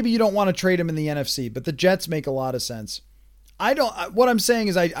 Maybe you don't want to trade him in the NFC, but the Jets make a lot of sense. What I'm saying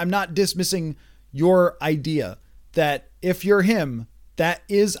is I'm not dismissing your idea that if you're him, that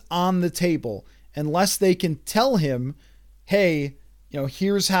is on the table, unless they can tell him, hey,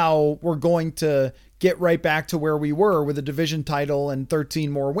 here's how we're going to get right back to where we were with a division title and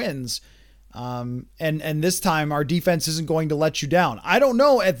 13 more wins. And this time our defense isn't going to let you down. I don't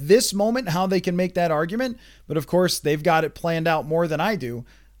know at this moment how they can make that argument, but of course they've got it planned out more than I do.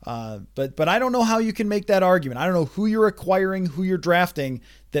 But I don't know how you can make that argument. I don't know who you're acquiring, who you're drafting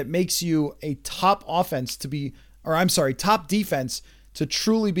that makes you a top defense to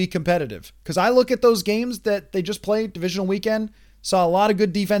truly be competitive. Because I look at those games that they just played, divisional weekend, saw a lot of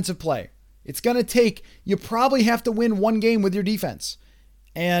good defensive play. It's going to take, you probably have to win 1 game with your defense.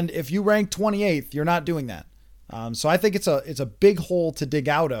 And if you rank 28th, you're not doing that. So I think it's a big hole to dig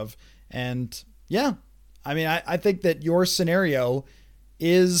out of. And yeah, I think that your scenario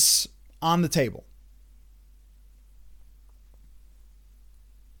is on the table.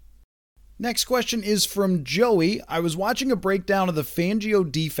 Next question is from Joey. I was watching a breakdown of the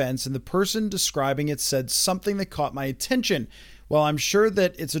Fangio defense, and the person describing it said something that caught my attention. While I'm sure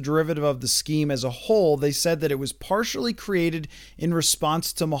that it's a derivative of the scheme as a whole, they said that it was partially created in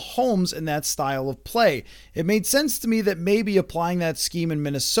response to Mahomes and that style of play. It made sense to me that maybe applying that scheme in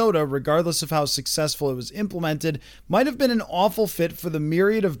Minnesota, regardless of how successful it was implemented, might have been an awful fit for the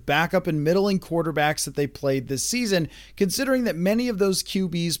myriad of backup and middling quarterbacks that they played this season. Considering that many of those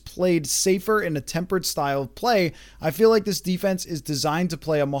QBs played safer in a tempered style of play, I feel like this defense is designed to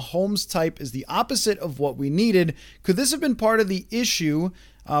play a Mahomes type is the opposite of what we needed. Could this have been part of the issue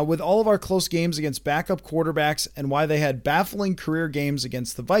with all of our close games against backup quarterbacks and why they had baffling career games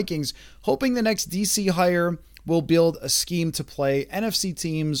against the Vikings, hoping the next DC hire will build a scheme to play NFC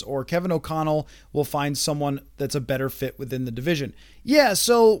teams, or Kevin O'Connell will find someone that's a better fit within the division? Yeah,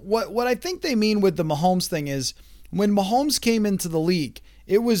 so what I think they mean with the Mahomes thing is when Mahomes came into the league,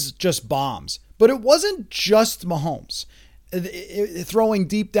 it was just bombs. But it wasn't just Mahomes. throwing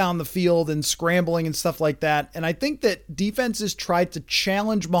deep down the field and scrambling and stuff like that. And I think that defenses tried to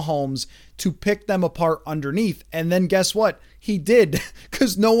challenge Mahomes to pick them apart underneath. And then guess what? He did,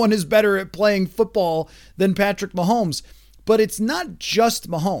 because no one is better at playing football than Patrick Mahomes. But it's not just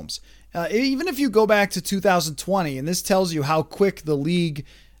Mahomes. Even if you go back to 2020, and this tells you how quick the league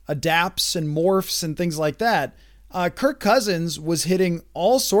adapts and morphs and things like that, Kirk Cousins was hitting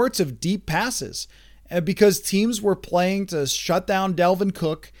all sorts of deep passes because teams were playing to shut down Dalvin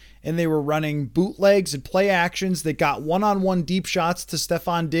Cook, and they were running bootlegs and play actions that got one-on-one deep shots to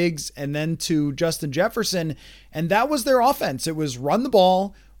Stephon Diggs and then to Justin Jefferson. And that was their offense. It was run the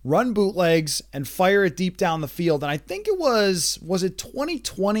ball, run bootlegs, and fire it deep down the field. And I think it was it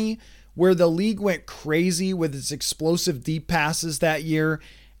 2020 where the league went crazy with its explosive deep passes that year.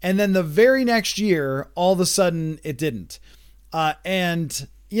 And then the very next year, all of a sudden it didn't. And,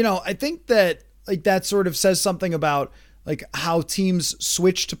 I think that that sort of says something about how teams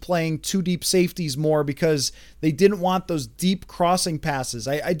switched to playing two deep safeties more because they didn't want those deep crossing passes.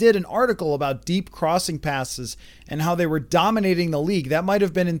 I did an article about deep crossing passes and how they were dominating the league. That might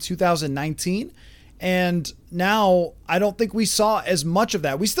have been in 2019. And now I don't think we saw as much of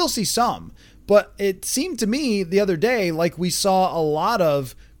that. We still see some, but it seemed to me the other day like we saw a lot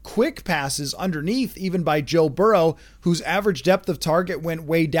of quick passes underneath, even by Joe Burrow, whose average depth of target went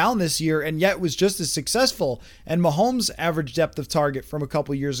way down this year and yet was just as successful. And Mahomes' average depth of target from a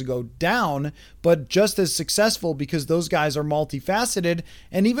couple years ago down, but just as successful because those guys are multifaceted.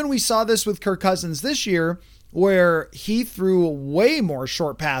 And even we saw this with Kirk Cousins this year, where he threw way more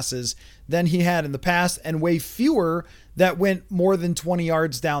short passes than he had in the past and way fewer that went more than 20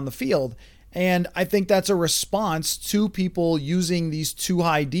 yards down the field. And I think that's a response to people using these too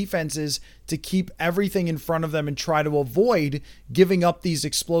high defenses to keep everything in front of them and try to avoid giving up these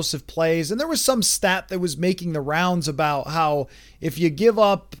explosive plays. And there was some stat that was making the rounds about how if you give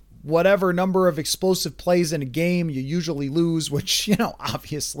up whatever number of explosive plays in a game, you usually lose, which,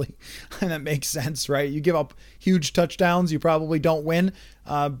 obviously, and that makes sense, right? You give up huge touchdowns, you probably don't win.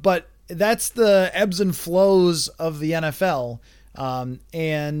 But that's the ebbs and flows of the NFL.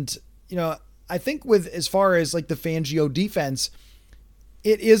 I think with as far as the Fangio defense,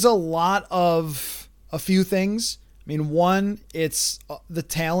 it is a lot of a few things. I mean, one, it's the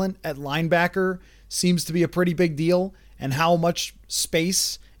talent at linebacker seems to be a pretty big deal, and how much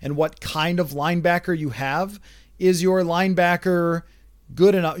space and what kind of linebacker you have. Is your linebacker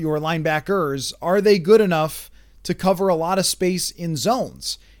good enough? Your linebackers, are they good enough to cover a lot of space in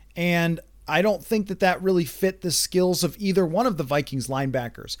zones? And I don't think that really fit the skills of either one of the Vikings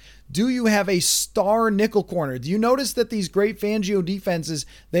linebackers. Do you have a star nickel corner? Do you notice that these great Fangio defenses,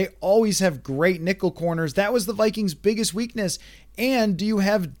 they always have great nickel corners? That was the Vikings' biggest weakness. And do you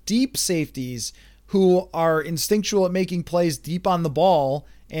have deep safeties who are instinctual at making plays deep on the ball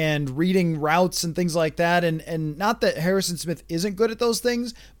and reading routes and things like that? And not that Harrison Smith isn't good at those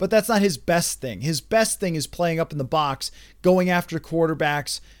things, but that's not his best thing. His best thing is playing up in the box, going after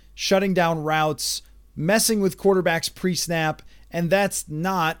quarterbacks, shutting down routes, messing with quarterbacks pre-snap, and that's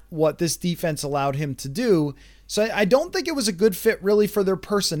not what this defense allowed him to do. So I don't think it was a good fit really for their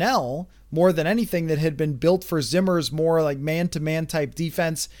personnel more than anything that had been built for Zimmer's more man-to-man type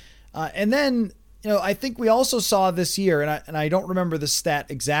defense. And then, I think we also saw this year, and I don't remember the stat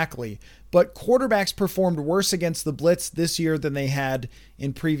exactly, but quarterbacks performed worse against the blitz this year than they had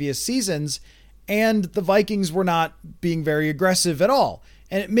in previous seasons, and the Vikings were not being very aggressive at all.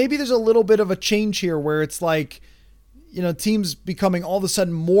 And maybe there's a little bit of a change here where it's teams becoming all of a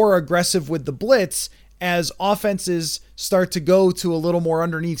sudden more aggressive with the blitz as offenses start to go to a little more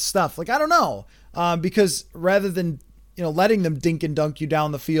underneath stuff. I don't know, because rather than, letting them dink and dunk you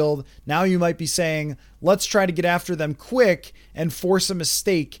down the field, now you might be saying, let's try to get after them quick and force a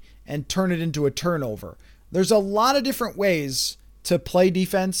mistake and turn it into a turnover. There's a lot of different ways to play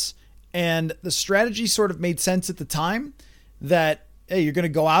defense, and the strategy sort of made sense at the time that, hey, you're going to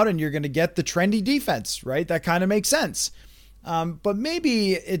go out and you're going to get the trendy defense, right? That kind of makes sense. But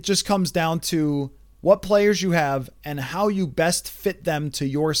maybe it just comes down to what players you have and how you best fit them to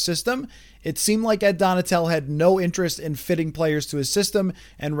your system. It seemed like Ed Donatell had no interest in fitting players to his system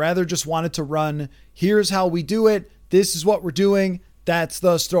and rather just wanted to run, here's how we do it. This is what we're doing. That's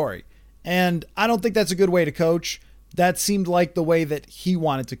the story. And I don't think that's a good way to coach. That seemed like the way that he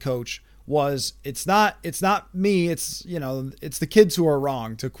wanted to coach. Was it's not me, it's the kids who are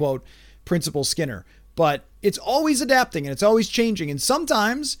wrong, to quote Principal Skinner. But it's always adapting and it's always changing. And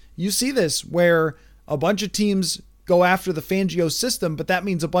sometimes you see this where a bunch of teams go after the Fangio system, but that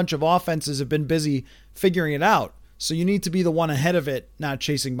means a bunch of offenses have been busy figuring it out. So you need to be the one ahead of it, not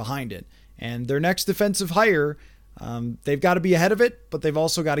chasing behind it. And their next defensive hire They've got to be ahead of it, but they've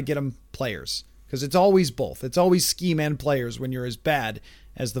also got to get them players, because it's always both. It's always scheme and players when you're as bad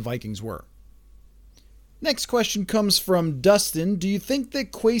as the Vikings were. Next question comes from Dustin. Do you think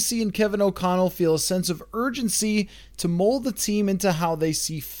that Kwesi and Kevin O'Connell feel a sense of urgency to mold the team into how they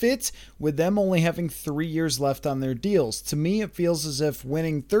see fit, with them only having 3 years left on their deals? To me, it feels as if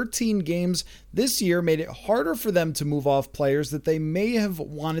winning 13 games this year made it harder for them to move off players that they may have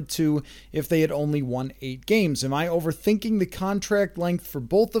wanted to if they had only won 8 games. Am I overthinking the contract length for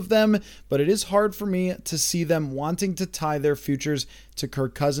both of them? But it is hard for me to see them wanting to tie their futures to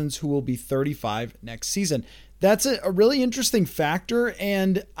Kirk Cousins, who will be 35 next season. That's a really interesting factor,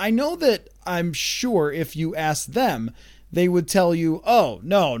 and I know that I'm sure if you ask them, they would tell you, oh,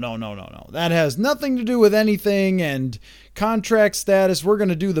 no. That has nothing to do with anything, and contract status, we're going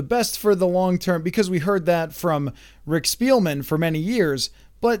to do the best for the long term, because we heard that from Rick Spielman for many years.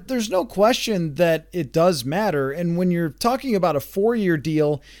 But there's no question that it does matter, and when you're talking about a 4-year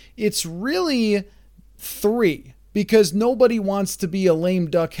deal, it's really 3. Because nobody wants to be a lame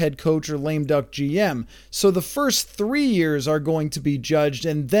duck head coach or lame duck GM. So the first 3 years are going to be judged,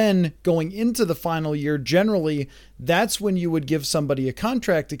 and then going into the final year, generally, that's when you would give somebody a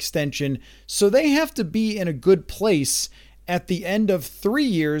contract extension. So they have to be in a good place at the end of 3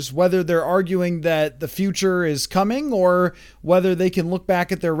 years, whether they're arguing that the future is coming or whether they can look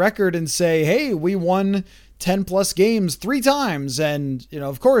back at their record and say, hey, we won 10 plus games 3 times. And,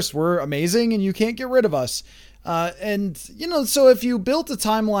 of course, we're amazing and you can't get rid of us. So if you built a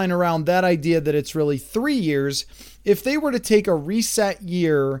timeline around that idea that it's really 3 years, if they were to take a reset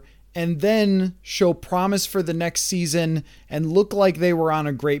year and then show promise for the next season and look like they were on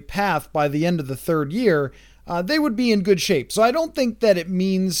a great path by the end of the 3rd year, they would be in good shape. So I don't think that it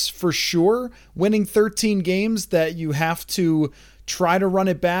means for sure winning 13 games that you have to try to run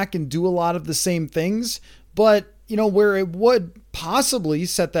it back and do a lot of the same things. But, where it would possibly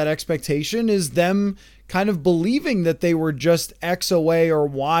set that expectation is them kind of believing that they were just X away or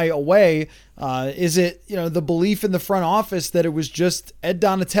Y away. Is it, the belief in the front office that it was just Ed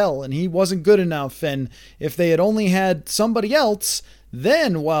Donatell and he wasn't good enough? And if they had only had somebody else,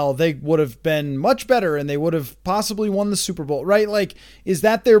 then, they would have been much better and they would have possibly won the Super Bowl, right? Like, is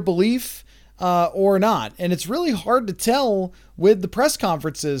that their belief or not? And it's really hard to tell with the press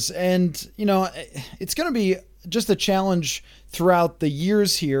conferences. And, it's going to be just a challenge throughout the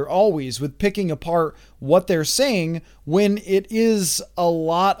years here, always, with picking apart what they're saying when it is a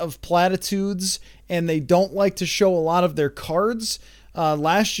lot of platitudes and they don't like to show a lot of their cards.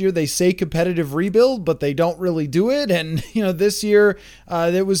 Last year they say competitive rebuild, but they don't really do it. And, this year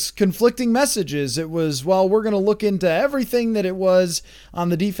there was conflicting messages. It was, we're going to look into everything that it was on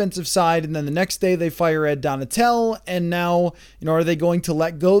the defensive side. And then the next day they fire Ed Donatell. And now, are they going to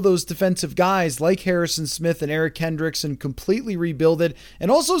let go those defensive guys like Harrison Smith and Eric Kendricks and completely rebuild it?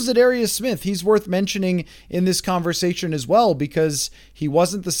 And also Za'Darius Smith, he's worth mentioning in this conversation as well, because he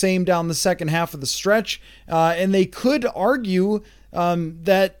wasn't the same down the second half of the stretch. And they could argue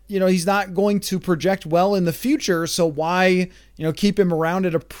that, he's not going to project well in the future. So why, keep him around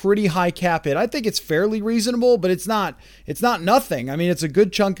at a pretty high cap hit? I think it's fairly reasonable, but it's not nothing. I mean, it's a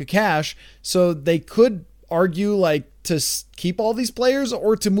good chunk of cash. So they could argue to keep all these players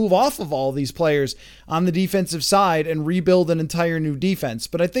or to move off of all these players on the defensive side and rebuild an entire new defense.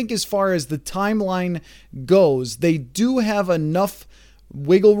 But I think as far as the timeline goes, they do have enough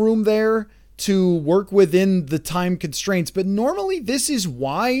wiggle room there to work within the time constraints. But normally this is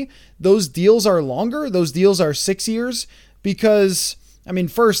why those deals are longer. Those deals are 6 years because,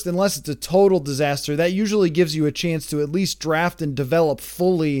 first, unless it's a total disaster, that usually gives you a chance to at least draft and develop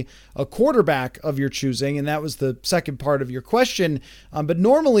fully a quarterback of your choosing. And that was the second part of your question. But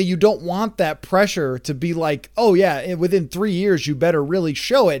normally you don't want that pressure to be like, oh yeah, within 3 years, you better really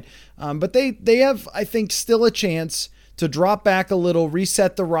show it. But they have, I think, still a chance to drop back a little,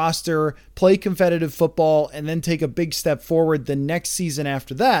 reset the roster, play competitive football, and then take a big step forward the next season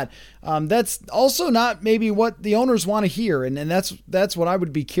after that. That's also not maybe what the owners want to hear. And that's what I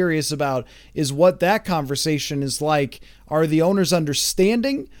would be curious about, is what that conversation is like. Are the owners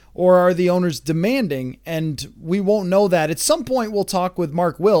understanding or are the owners demanding? And we won't know that. At some point we'll talk with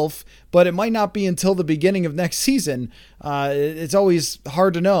Mark Wilf, but it might not be until the beginning of next season. It's always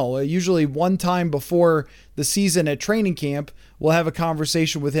hard to know. Usually one time before the season at training camp, we'll have a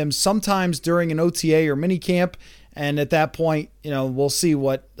conversation with him, sometimes during an OTA or mini camp. And at that point, we'll see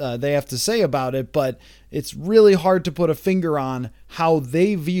what they have to say about it. But it's really hard to put a finger on how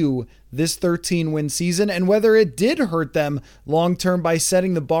they view this 13-win season and whether it did hurt them long-term by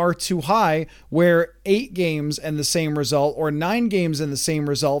setting the bar too high, where 8 games and the same result or 9 games and the same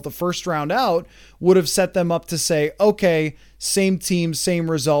result the first round out would have set them up to say, okay, same team, same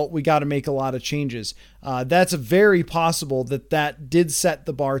result, we got to make a lot of changes. That's very possible that did set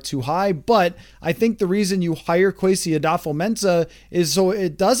the bar too high, but I think the reason you hire Kwesi Adofo-Mensah is so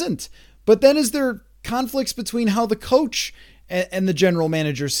it doesn't. But then is there conflicts between how the coach and the general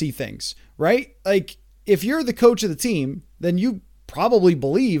manager see things, right? Like, if you're the coach of the team, then you probably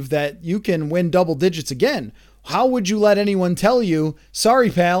believe that you can win double digits again. How would you let anyone tell you, sorry,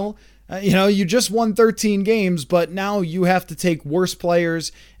 pal, you just won 13 games, but now you have to take worse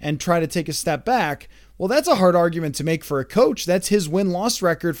players and try to take a step back? Well, that's a hard argument to make for a coach. That's his win-loss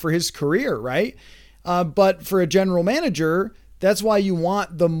record for his career, right? But for a general manager, that's why you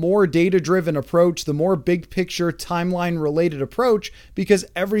want the more data-driven approach, the more big-picture, timeline-related approach, because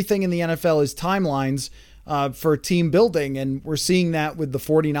everything in the NFL is timelines for team building. And we're seeing that with the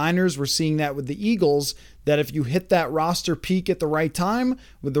 49ers. We're seeing that with the Eagles, that if you hit that roster peak at the right time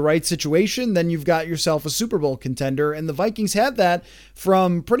with the right situation, then you've got yourself a Super Bowl contender. And the Vikings had that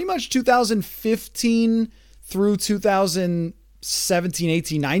from pretty much 2015 through 2017,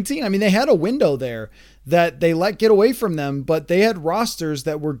 18, 19. I mean, they had a window there that they let get away from them, but they had rosters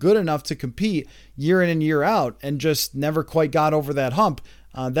that were good enough to compete year in and year out and just never quite got over that hump.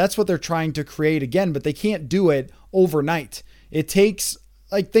 That's what they're trying to create again, but they can't do it overnight. It takes,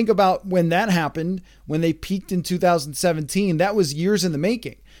 think about when that happened, when they peaked in 2017, that was years in the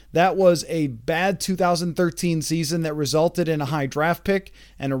making. That was a bad 2013 season that resulted in a high draft pick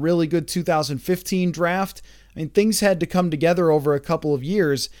and a really good 2015 draft. I mean, things had to come together over a couple of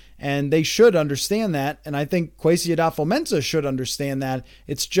years, and they should understand that. And I think Kwesi Adofo-Mensah should understand that.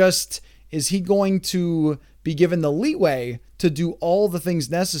 It's just, is he going to be given the leeway to do all the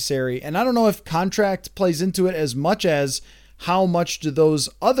things necessary? And I don't know if contract plays into it as much as how much do those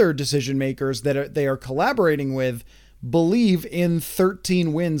other decision makers that they are collaborating with believe in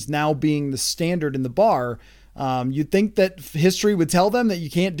 13 wins now being the standard in the bar. You'd think that history would tell them that you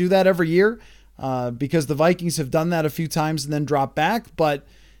can't do that every year. Because the Vikings have done that a few times and then dropped back. But,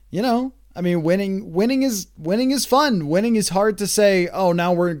 winning is fun. Winning is hard to say, oh,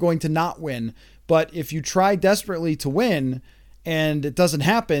 now we're going to not win. But if you try desperately to win and it doesn't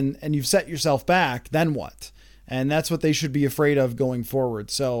happen and you've set yourself back, then what? And that's what they should be afraid of going forward.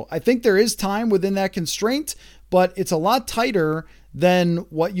 So I think there is time within that constraint, but it's a lot tighter than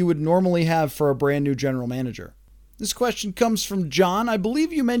what you would normally have for a brand new general manager. This question comes from John. I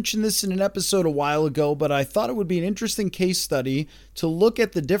believe you mentioned this in an episode a while ago, but I thought it would be an interesting case study to look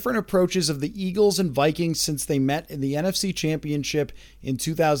at the different approaches of the Eagles and Vikings since they met in the NFC Championship in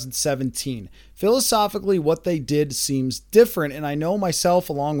 2017. Philosophically, what they did seems different, and I know myself,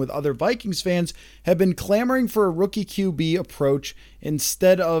 along with other Vikings fans, have been clamoring for a rookie QB approach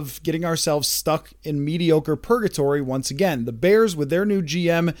instead of getting ourselves stuck in mediocre purgatory once again. The Bears, with their new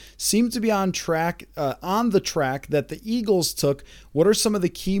GM, seem to be on the track that the Eagles took. What are some of the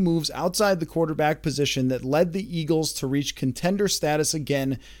key moves outside the quarterback position that led the Eagles to reach contender status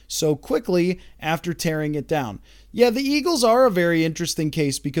again so quickly after tearing it down? Yeah, the Eagles are a very interesting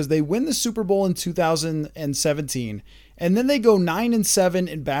case because they win the Super Bowl in 2017, and then they go 9-7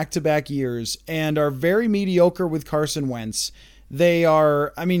 in back-to-back years and are very mediocre with Carson Wentz. They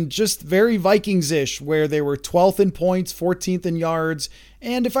are, just very Vikings-ish, where they were 12th in points, 14th in yards.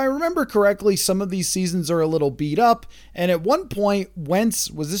 And if I remember correctly, some of these seasons are a little beat up. And at one point,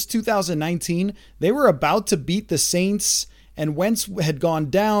 Wentz, was this 2019? They were about to beat the Saints, and Wentz had gone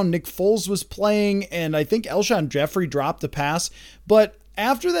down. Nick Foles was playing, and I think Alshon Jeffrey dropped a pass. But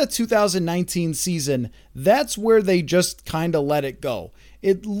after that 2019 season, that's where they just kind of let it go.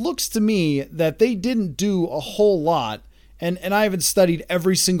 It looks to me that they didn't do a whole lot. And I haven't studied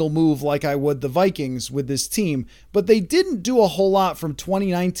every single move like I would the Vikings with this team, but they didn't do a whole lot from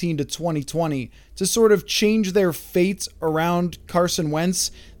 2019 to 2020 to sort of change their fate around Carson Wentz.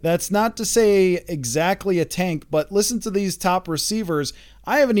 That's not to say exactly a tank, but listen to these top receivers.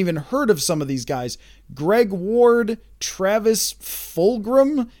 I haven't even heard of some of these guys. Greg Ward, Travis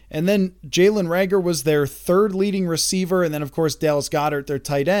Fulgham, and then Jalen Reagor was their third leading receiver. And then, of course, Dallas Goedert, their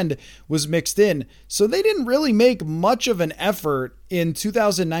tight end, was mixed in. So they didn't really make much of an effort in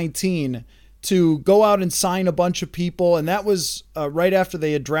 2019 to go out and sign a bunch of people. And that was right after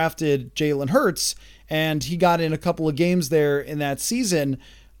they had drafted Jalen Hurts, and he got in a couple of games there in that season.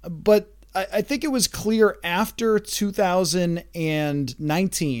 But I think it was clear after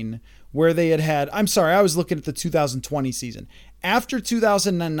 2019 where they had, I was looking at the 2020 season. after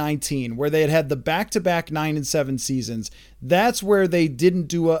 2019, where they had the back-to-back 9-7 seasons, that's where they didn't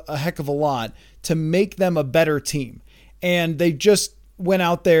do a heck of a lot to make them a better team. And they just went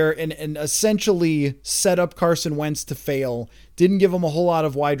out there and essentially set up Carson Wentz to fail, didn't give him a whole lot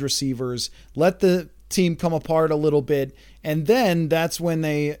of wide receivers, let the team come apart a little bit. And then that's when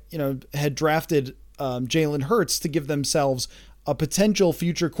they, had drafted Jalen Hurts to give themselves a potential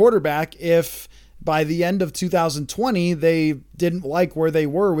future quarterback if by the end of 2020, they didn't like where they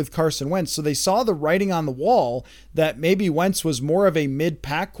were with Carson Wentz. So they saw the writing on the wall that maybe Wentz was more of a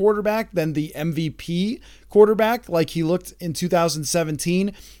mid-pack quarterback than the MVP quarterback like he looked in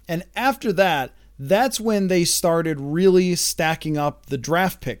 2017. And after that, that's when they started really stacking up the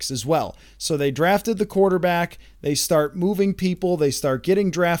draft picks as well. So they drafted the quarterback, they start moving people, they start getting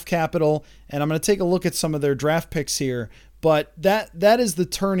draft capital, and I'm going to take a look at some of their draft picks here. But that is the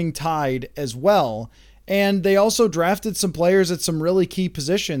turning tide as well. And they also drafted some players at some really key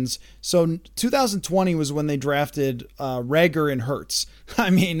positions. So 2020 was when they drafted Reagor and Hurts. I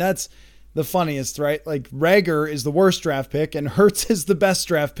mean, that's the funniest, right? Like Reagor is the worst draft pick and Hurts is the best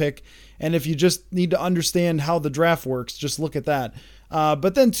draft pick. And if you just need to understand how the draft works, just look at that.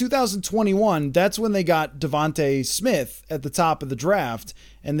 But then 2021, that's when they got Devontae Smith at the top of the draft.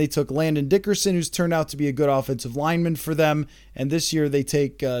 And they took Landon Dickerson, who's turned out to be a good offensive lineman for them. And this year they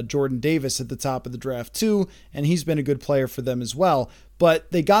take Jordan Davis at the top of the draft too. And he's been a good player for them as well.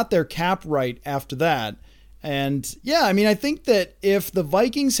 But they got their cap right after that. And yeah, I mean, I think that if the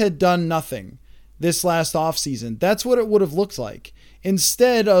Vikings had done nothing this last offseason, that's what it would have looked like.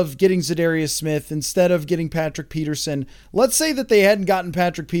 Instead of getting Zadarius Smith, instead of getting Patrick Peterson, let's say that they hadn't gotten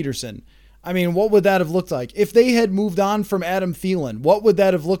Patrick Peterson. I mean, what would that have looked like? If they had moved on from Adam Thielen, what would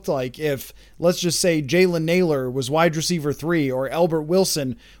that have looked like if, let's just say, Jalen Naylor was wide receiver 3 or Albert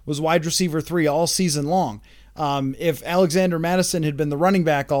Wilson was wide receiver 3 all season long? If Alexander Mattison had been the running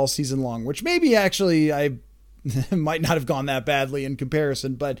back all season long, which maybe actually I might not have gone that badly in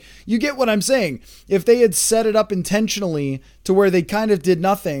comparison, but you get what I'm saying. If they had set it up intentionally to where they kind of did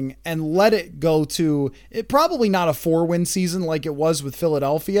nothing and let it go to it, probably not a 4-win season like it was with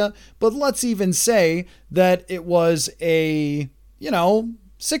Philadelphia, but let's even say that it was a,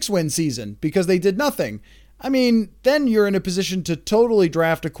 6-win season because they did nothing. I mean, then you're in a position to totally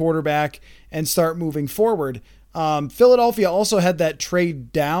draft a quarterback and start moving forward. Philadelphia also had that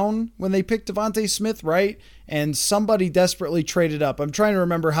trade down when they picked Devontae Smith, right? And somebody desperately traded up. I'm trying to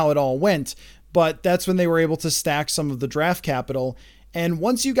remember how it all went, but that's when they were able to stack some of the draft capital. And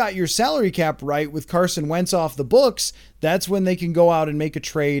once you got your salary cap right with Carson Wentz off the books, that's when they can go out and make a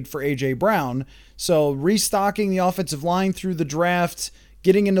trade for A.J. Brown. So restocking the offensive line through the draft,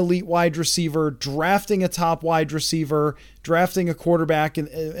 getting an elite wide receiver, drafting a top wide receiver, drafting a quarterback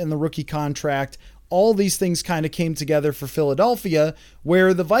in the rookie contract. All these things kind of came together for Philadelphia,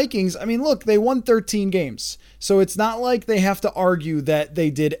 where the Vikings, I mean, look, they won 13 games. So it's not like they have to argue that they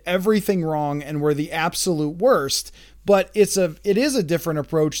did everything wrong and were the absolute worst. But it is a different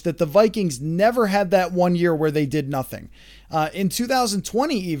approach that the Vikings never had that one year where they did nothing. In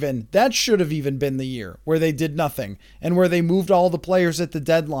 2020 even, that should have even been the year where they did nothing and where they moved all the players at the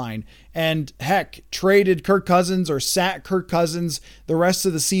deadline and heck, traded Kirk Cousins or sat Kirk Cousins the rest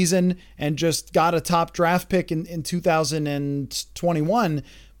of the season and just got a top draft pick in 2021.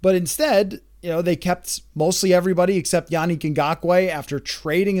 But instead, they kept mostly everybody except Yannick Ngakoue after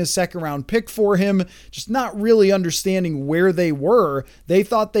trading a second-round pick for him, just not really understanding where they were. They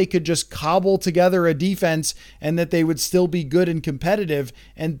thought they could just cobble together a defense and that they would still be good and competitive,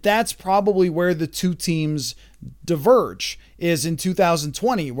 and that's probably where the two teams diverge, is in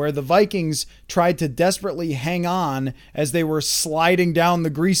 2020, where the Vikings tried to desperately hang on as they were sliding down the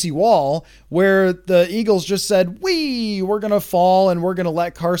greasy wall, where the Eagles just said, we're going to fall and we're going to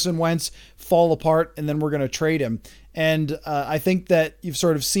let Carson Wentz fall apart and then we're going to trade him. And I think that you've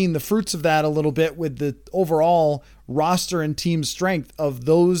sort of seen the fruits of that a little bit with the overall roster and team strength of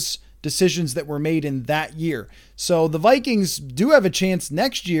those decisions that were made in that year. So the Vikings do have a chance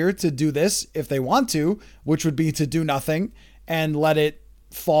next year to do this if they want to, which would be to do nothing and let it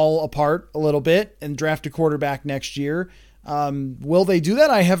fall apart a little bit and draft a quarterback next year. Will they do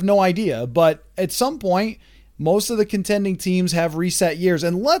that? I have no idea. But at some point, most of the contending teams have reset years.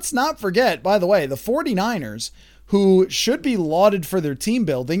 And let's not forget, by the way, the 49ers, who should be lauded for their team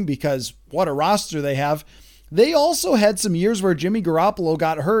building because what a roster they have, they also had some years where Jimmy Garoppolo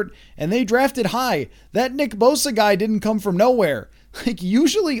got hurt and they drafted high. That Nick Bosa guy didn't come from nowhere. Like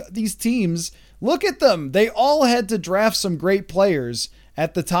usually these teams, look at them. They all had to draft some great players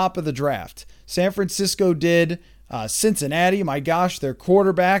at the top of the draft. San Francisco did. Cincinnati, my gosh, their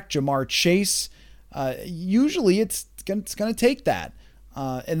quarterback, Jamar Chase. Usually it's going to take that.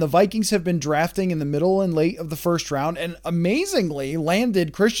 And the Vikings have been drafting in the middle and late of the first round and amazingly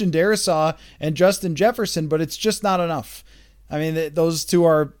landed Christian Darrisaw and Justin Jefferson, but it's just not enough. I mean, those two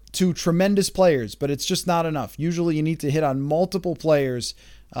are two tremendous players, but it's just not enough. Usually you need to hit on multiple players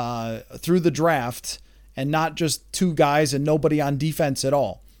through the draft and not just two guys and nobody on defense at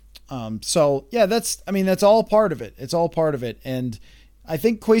all. So yeah, that's all part of it. It's all part of it. And I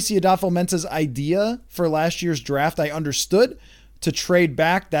think Kwesi Adofo-Mensah's idea for last year's draft, I understood, to trade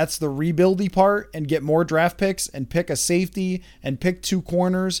back. That's the rebuildy part, and get more draft picks and pick a safety and pick two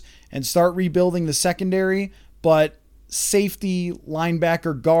corners and start rebuilding the secondary. But safety,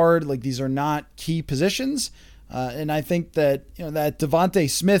 linebacker, guard, like these are not key positions. And I think that, that Devontae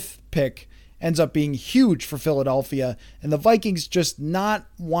Smith pick ends up being huge for Philadelphia, and the Vikings just not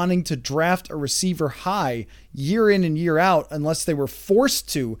wanting to draft a receiver high year in and year out unless they were forced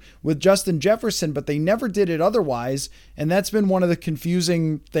to with Justin Jefferson, but they never did it otherwise. And that's been one of the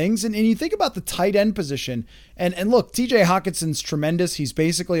confusing things. And you think about the tight end position, and look, TJ Hawkinson's tremendous. He's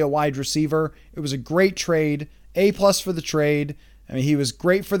basically a wide receiver. It was a great trade, A+ for the trade. I mean, he was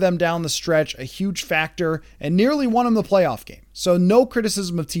great for them down the stretch, a huge factor, and nearly won them the playoff game. So no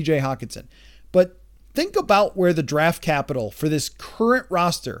criticism of TJ Hawkinson. But think about where the draft capital for this current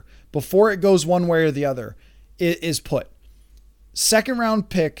roster, before it goes one way or the other, is put. Second round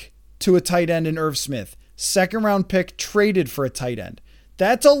pick to a tight end in Irv Smith. Second round pick traded for a tight end.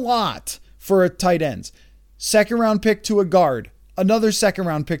 That's a lot for a tight end. Second round pick to a guard. Another second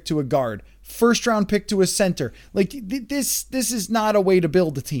round pick to a guard. First round pick to a center. Like this is not a way to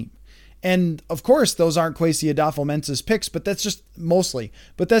build a team. And of course, those aren't Kwesi Adofo-Mensah's picks, but that's just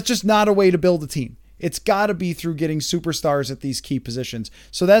not a way to build a team. It's got to be through getting superstars at these key positions.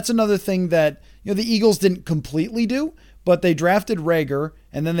 So that's another thing that, the Eagles didn't completely do, but they drafted Reagor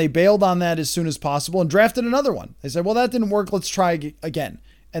and then they bailed on that as soon as possible and drafted another one. They said, well, that didn't work. Let's try again.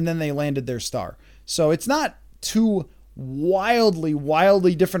 And then they landed their star. So it's not two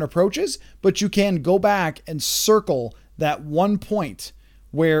wildly different approaches, but you can go back and circle that one point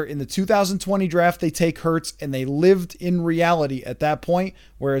where in the 2020 draft, they take Hurts and they lived in reality at that point,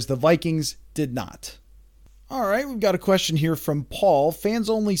 whereas the Vikings did not. All right, we've got a question here from Paul. Fans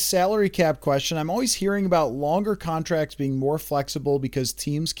only salary cap question. I'm always hearing about longer contracts being more flexible because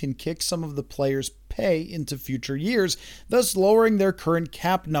teams can kick some of the players' pay into future years, thus lowering their current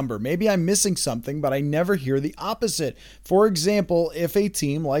cap number. Maybe I'm missing something, but I never hear the opposite. For example, if a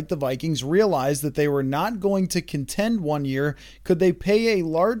team like the Vikings realized that they were not going to contend one year, could they pay a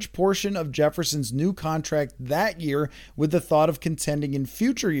large portion of Jefferson's new contract that year with the thought of contending in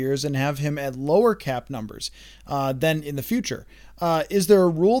future years and have him at lower cap numbers than in the future? Is there a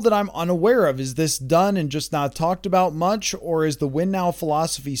rule that I'm unaware of? Is this done and just not talked about much? Or is the win now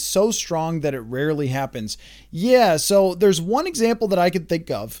philosophy so strong that it rarely happens? Yeah, so there's one example that I could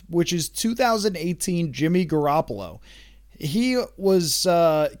think of, which is 2018 Jimmy Garoppolo. He was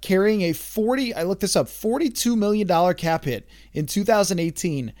carrying a $42 million cap hit in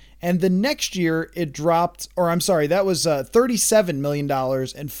 2018. And the next year it dropped, that was $37 million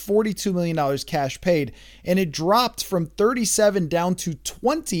and $42 million cash paid. And it dropped from 37 down to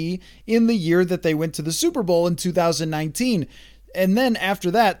 20 in the year that they went to the Super Bowl in 2019. And then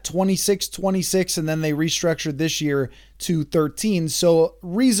after that, 26, and then they restructured this year to 13. So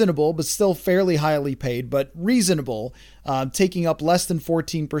reasonable, but still fairly highly paid, but reasonable, taking up less than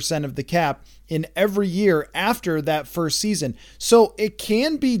 14% of the cap in every year after that first season. So it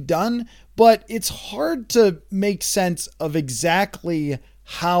can be done, but it's hard to make sense of exactly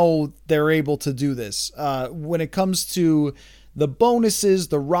how they're able to do this. When it comes to the bonuses,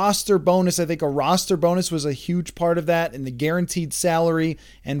 the roster bonus, I think a roster bonus was a huge part of that, and the guaranteed salary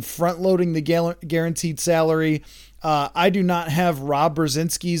and front loading the guaranteed salary. I do not have Rob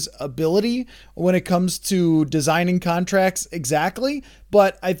Brzezinski's ability when it comes to designing contracts exactly,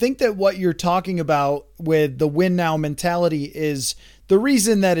 but I think that what you're talking about with the win now mentality is the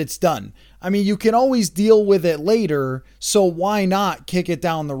reason that it's done. I mean, you can always deal with it later, so why not kick it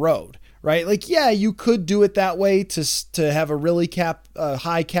down the road? Right? Like, yeah, you could do it that way to have a really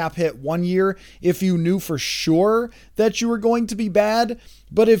high cap hit one year if you knew for sure that you were going to be bad.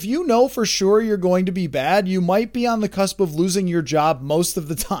 But if you know for sure you're going to be bad, you might be on the cusp of losing your job most of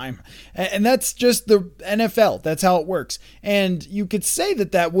the time. And that's just the NFL. That's how it works. And you could say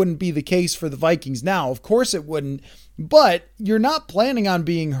that that wouldn't be the case for the Vikings now. Of course it wouldn't. But you're not planning on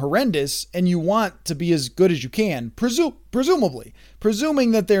being horrendous, and you want to be as good as you can, presumably,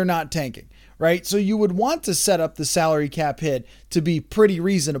 presuming that they're not tanking, right? So you would want to set up the salary cap hit to be pretty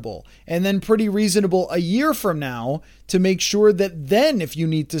reasonable, and then pretty reasonable a year from now to make sure that then if you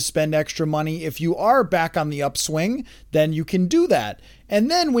need to spend extra money, if you are back on the upswing, then you can do that. And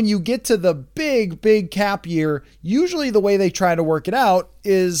then when you get to the big cap year, usually the way they try to work it out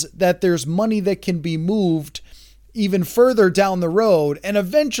is that there's money that can be moved even further down the road. And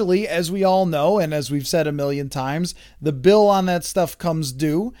eventually, as we all know, and as we've said a million times, the bill on that stuff comes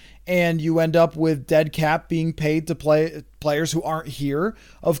due and you end up with dead cap being paid to players who aren't here,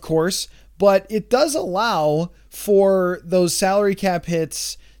 of course. But it does allow for those salary cap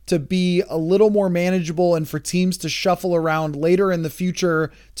hits to be a little more manageable and for teams to shuffle around later in the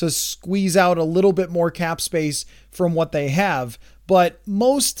future to squeeze out a little bit more cap space from what they have. But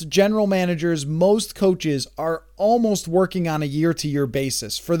most general managers, most coaches are almost working on a year-to-year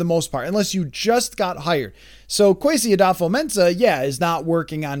basis for the most part, unless you just got hired. So Kwesi Adolfo-Mensah, is not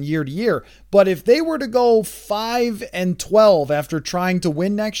working on year-to-year. But if they were to go 5-12 after trying to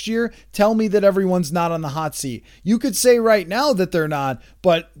win next year, tell me that everyone's not on the hot seat. You could say right now that they're not,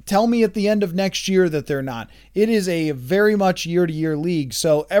 but tell me at the end of next year that they're not. It is a very much year-to-year league,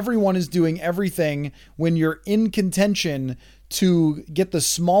 so everyone is doing everything when you're in contention to get the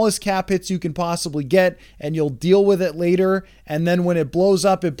smallest cap hits you can possibly get, and you'll deal with it later. And then when it blows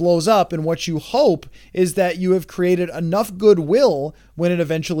up, it blows up. And what you hope is that you have created enough goodwill when it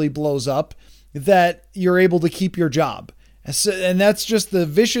eventually blows up that you're able to keep your job. And that's just the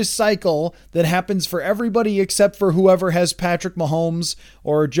vicious cycle that happens for everybody except for whoever has Patrick Mahomes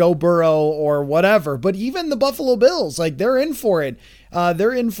or Joe Burrow or whatever. But even the Buffalo Bills, they're in for it.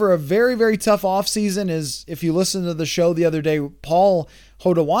 They're in for a very, very tough offseason. As if you listen to the show the other day, Paul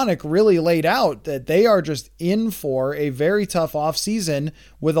Hodowanik really laid out that they are just in for a very tough offseason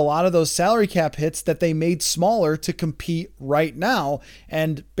with a lot of those salary cap hits that they made smaller to compete right now.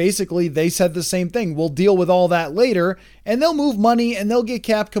 And basically they said the same thing. We'll deal with all that later, and they'll move money and they'll get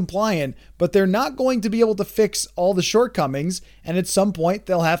cap compliant, but they're not going to be able to fix all the shortcomings. And at some point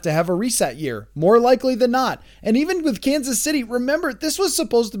they'll have to have a reset year, more likely than not. And even with Kansas City, remember, this was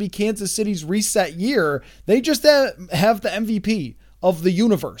supposed to be Kansas City's reset year. They just have the MVP of the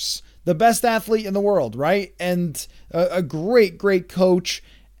universe, the best athlete in the world, right? And a great coach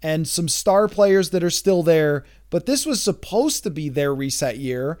and some star players that are still there. But this was supposed to be their reset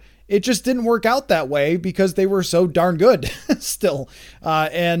year. It just didn't work out that way because they were so darn good still.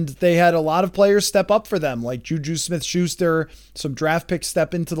 And they had a lot of players step up for them, like Juju Smith-Schuster, some draft picks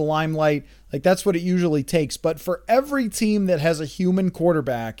step into the limelight. That's what it usually takes. But for every team that has a human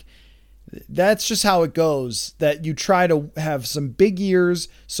quarterback, that's just how it goes, that you try to have some big years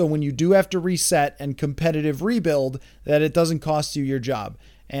so when you do have to reset and competitive rebuild, that it doesn't cost you your job.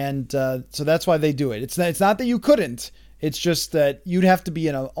 And so that's why they do it. It's not that you couldn't. It's just that you'd have to be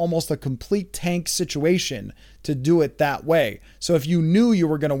in almost a complete tank situation to do it that way. So if you knew you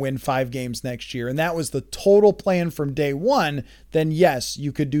were going to win 5 games next year and that was the total plan from day one, then yes,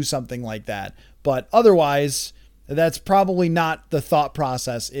 you could do something like that. But otherwise, that's probably not the thought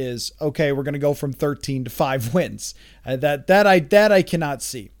process is, okay, we're going to go from 13 to 5 wins. That I cannot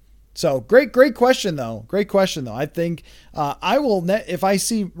see. So great question though. Great question though. I think I will, if I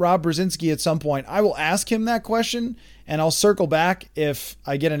see Rob Brzezinski at some point, I will ask him that question and I'll circle back if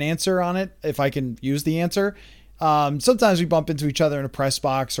I get an answer on it, if I can use the answer. Sometimes we bump into each other in a press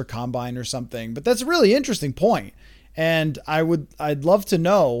box or combine or something, but that's a really interesting point. And I'd love to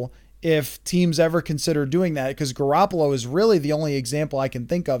know if teams ever consider doing that, because Garoppolo is really the only example I can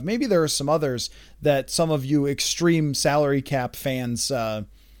think of. Maybe there are some others that some of you extreme salary cap fans,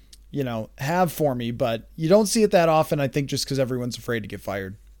 have for me, but you don't see it that often, I think, just because everyone's afraid to get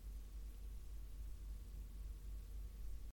fired.